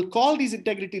we will call these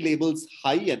integrity labels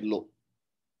high and low.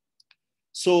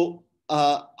 So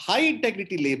high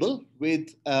integrity label with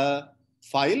a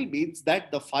file means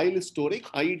that the file is storing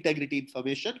high integrity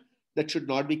information that should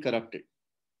not be corrupted.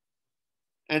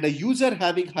 And a user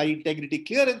having high integrity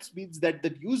clearance means that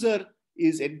the user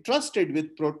is entrusted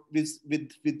with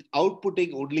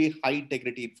outputting only high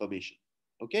integrity information.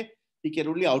 Okay, he can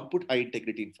only output high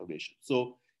integrity information.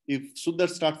 So if Sundar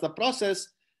starts the process,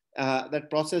 that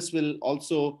process will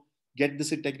also get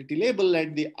this integrity label,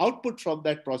 and the output from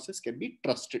that process can be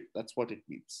trusted. That's what it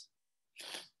means.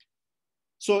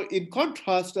 So in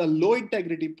contrast, a low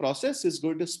integrity process is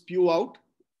going to spew out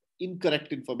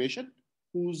incorrect information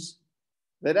whose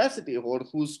veracity or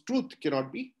whose truth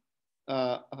cannot be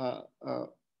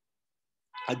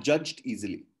judged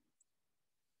easily.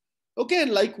 Okay,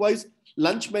 and likewise,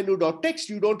 lunch menu.txt,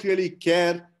 you don't really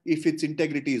care if its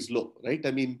integrity is low, right?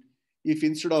 I mean, if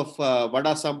instead of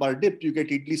vada sambar dip, you get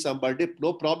idli sambar dip,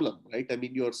 no problem, right? I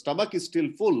mean, your stomach is still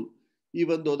full,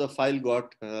 even though the file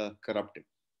got corrupted,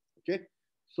 okay?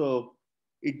 So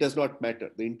it does not matter.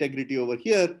 The integrity over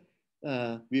here,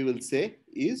 we will say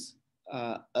is,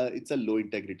 it's a low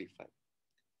integrity file.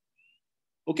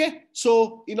 Okay,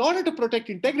 so in order to protect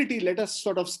integrity, let us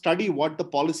sort of study what the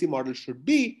policy model should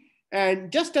be.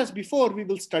 And just as before, we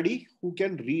will study who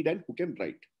can read and who can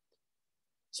write.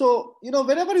 So,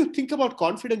 whenever you think about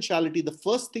confidentiality, the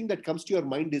first thing that comes to your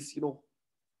mind is,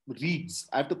 reads.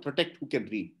 I have to protect who can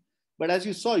read. But as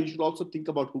you saw, you should also think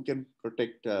about who can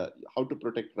protect, how to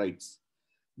protect rights.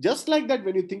 Just like that,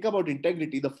 when you think about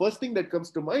integrity, the first thing that comes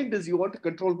to mind is you want to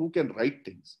control who can write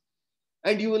things.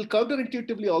 And you will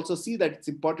counterintuitively also see that it's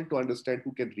important to understand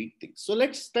who can read things. So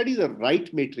let's study the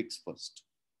write matrix first.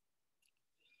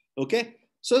 Okay,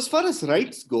 so as far as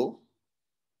rights go,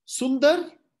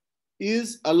 Sundar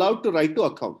is allowed to write to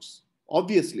accounts.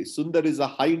 Obviously, Sundar is a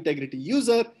high integrity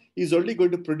user. He's only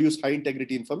going to produce high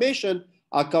integrity information.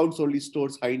 Accounts only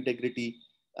stores high integrity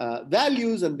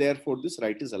values, and therefore this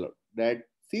right is allowed. That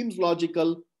seems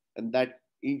logical, and that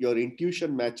your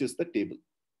intuition matches the table.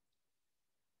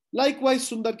 Likewise,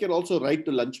 Sundar can also write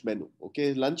to lunch menu.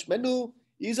 Okay, lunch menu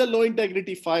is a low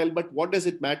integrity file, but what does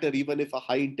it matter even if a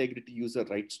high integrity user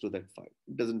writes to that file?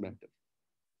 It doesn't matter.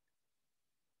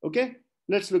 Okay,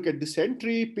 let's look at this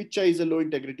entry. Pitcha is a low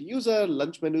integrity user,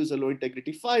 lunch menu is a low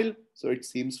integrity file. So it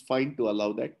seems fine to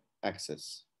allow that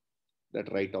access,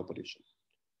 that write operation.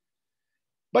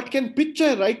 But can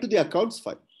Pitcha write to the accounts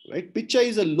file, right? Pitcha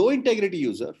is a low integrity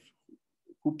user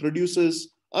who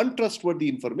produces untrustworthy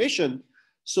information.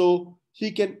 So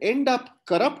he can end up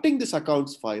corrupting this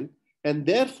accounts file, and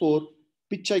therefore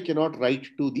Pitcha cannot write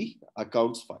to the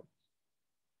accounts file.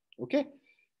 Okay.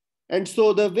 And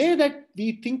so the way that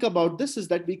we think about this is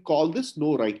that we call this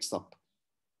no writes up.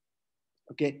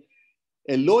 Okay.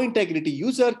 A low integrity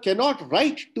user cannot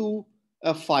write to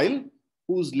a file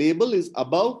whose label is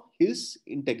above his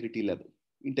integrity level,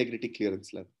 integrity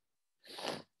clearance level.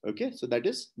 Okay. So that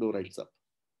is no writes up.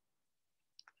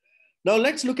 Now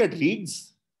let's look at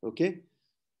reads. Okay.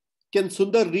 Can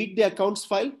Sundar read the accounts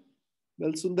file?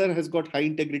 Well, Sundar has got high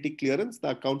integrity clearance. The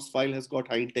accounts file has got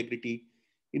high integrity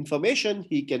information.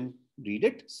 He can read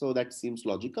it. So that seems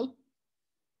logical.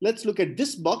 Let's look at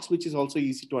this box, which is also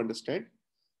easy to understand.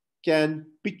 Can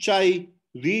Pichai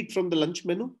read from the lunch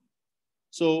menu?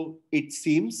 So it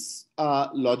seems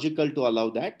logical to allow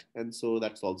that. And so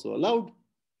that's also allowed.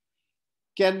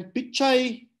 Can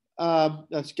Pichai,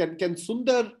 can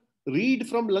Sundar read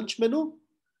from lunch menu?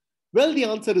 Well, the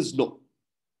answer is no.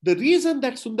 The reason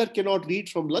that Sundar cannot read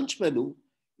from lunch menu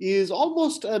is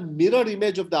almost a mirror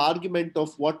image of the argument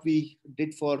of what we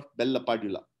did for Bella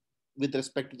Padula with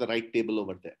respect to the right table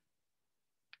over there.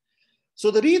 So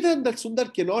the reason that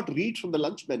Sundar cannot read from the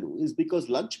lunch menu is because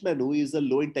lunch menu is a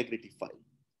low integrity file.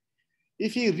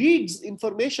 If he reads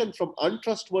information from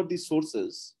untrustworthy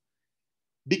sources,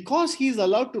 because he is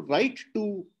allowed to write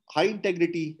to high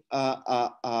integrity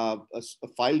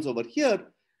files over here,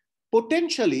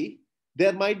 potentially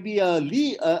there might be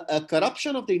a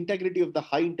corruption of the integrity of the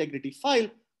high integrity file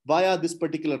via this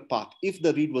particular path if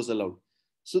the read was allowed.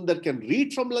 Sundar can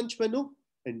read from lunch menu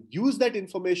and use that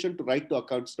information to write to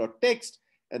accounts.txt,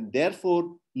 and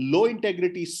therefore low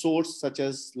integrity source such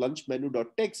as lunch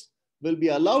menu.txt will be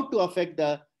allowed to affect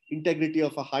the integrity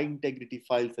of a high integrity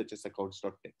file such as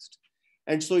accounts.txt.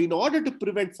 And so in order to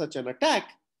prevent such an attack,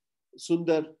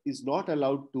 Sundar is not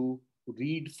allowed to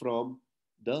read from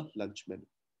the lunch menu.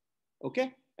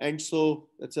 Okay. And so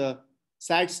it's a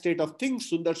sad state of things.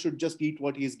 Sundar should just eat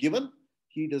what he is given.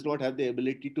 He does not have the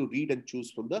ability to read and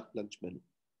choose from the lunch menu.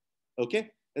 Okay.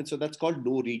 And so that's called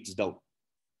no reads down.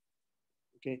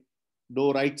 Okay.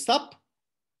 No writes up,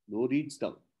 no reads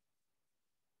down.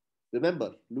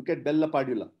 Remember, look at Bella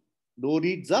Padula. No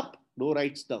reads up, no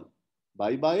writes down.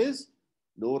 Bye-bye is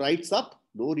no writes up,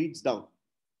 no reads down.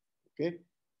 Okay.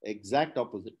 Exact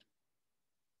opposite.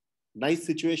 Nice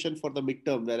situation for the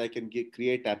midterm where I can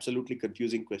create absolutely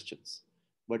confusing questions.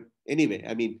 But anyway,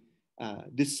 I mean,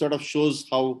 this sort of shows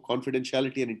how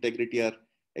confidentiality and integrity are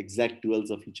exact duals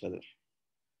of each other.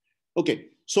 Okay,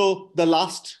 so the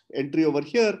last entry over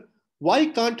here, why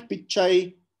can't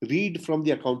Pichai read from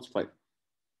the accounts file?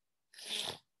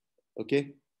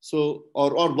 Okay, so,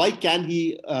 or why can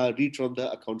he read from the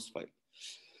accounts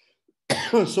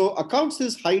file? So accounts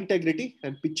is high integrity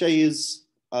and Pichai is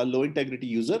a low integrity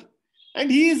user. And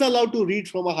he is allowed to read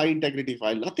from a high integrity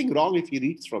file. Nothing wrong if he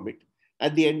reads from it.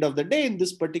 At the end of the day, in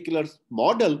this particular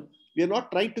model, we are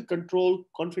not trying to control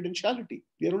confidentiality.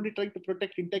 We are only trying to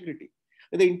protect integrity.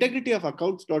 And the integrity of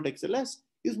accounts.xls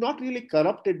is not really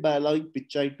corrupted by allowing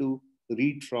Pichai to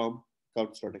read from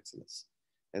accounts.xls.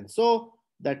 And so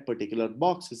that particular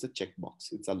box is a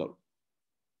checkbox. It's allowed.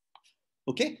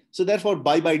 Okay. So therefore,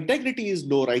 bye-bye integrity is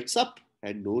no writes up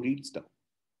and no reads down.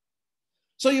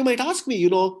 So you might ask me,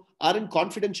 aren't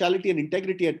confidentiality and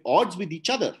integrity at odds with each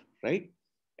other, right?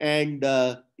 And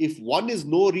if one is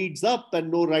no reads up and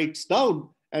no writes down,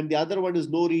 and the other one is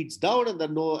no reads down and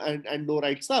then no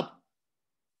writes up,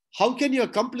 how can you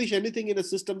accomplish anything in a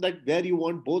system where you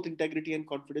want both integrity and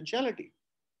confidentiality?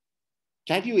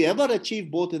 Can you ever achieve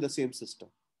both in the same system?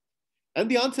 And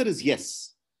the answer is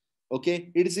yes.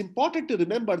 Okay, it is important to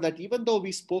remember that even though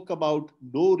we spoke about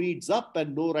no reads up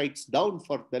and no writes down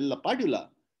for Bella Padula,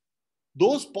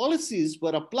 those policies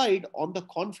were applied on the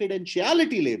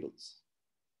confidentiality labels.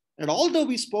 And although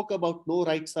we spoke about no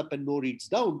writes up and no reads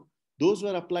down, those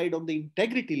were applied on the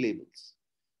integrity labels.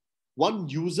 One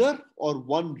user or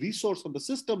one resource on the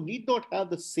system need not have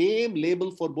the same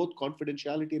label for both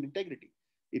confidentiality and integrity.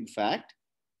 In fact,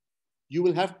 you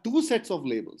will have two sets of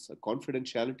labels, a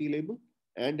confidentiality label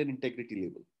and an integrity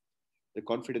label. The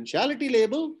confidentiality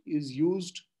label is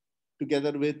used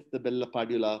together with the Bella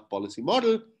Padula policy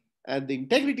model, and the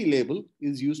integrity label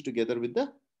is used together with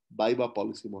the BIBA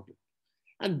policy model.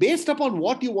 And based upon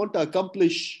what you want to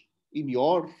accomplish in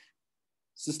your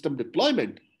system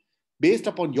deployment, based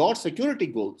upon your security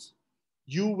goals,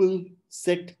 you will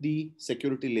set the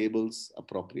security labels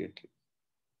appropriately.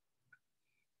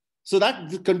 So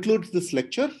that concludes this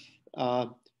lecture.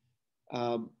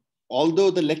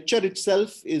 Although the lecture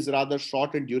itself is rather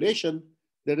short in duration,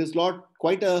 there is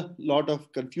quite a lot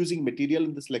of confusing material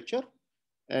in this lecture,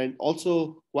 and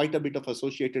also quite a bit of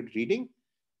associated reading.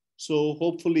 So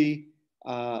hopefully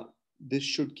this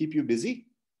should keep you busy.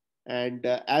 And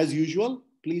as usual,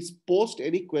 please post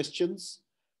any questions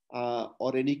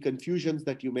or any confusions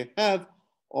that you may have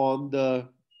on the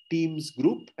Teams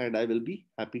group, and I will be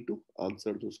happy to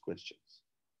answer those questions.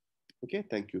 Okay,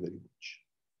 thank you very much.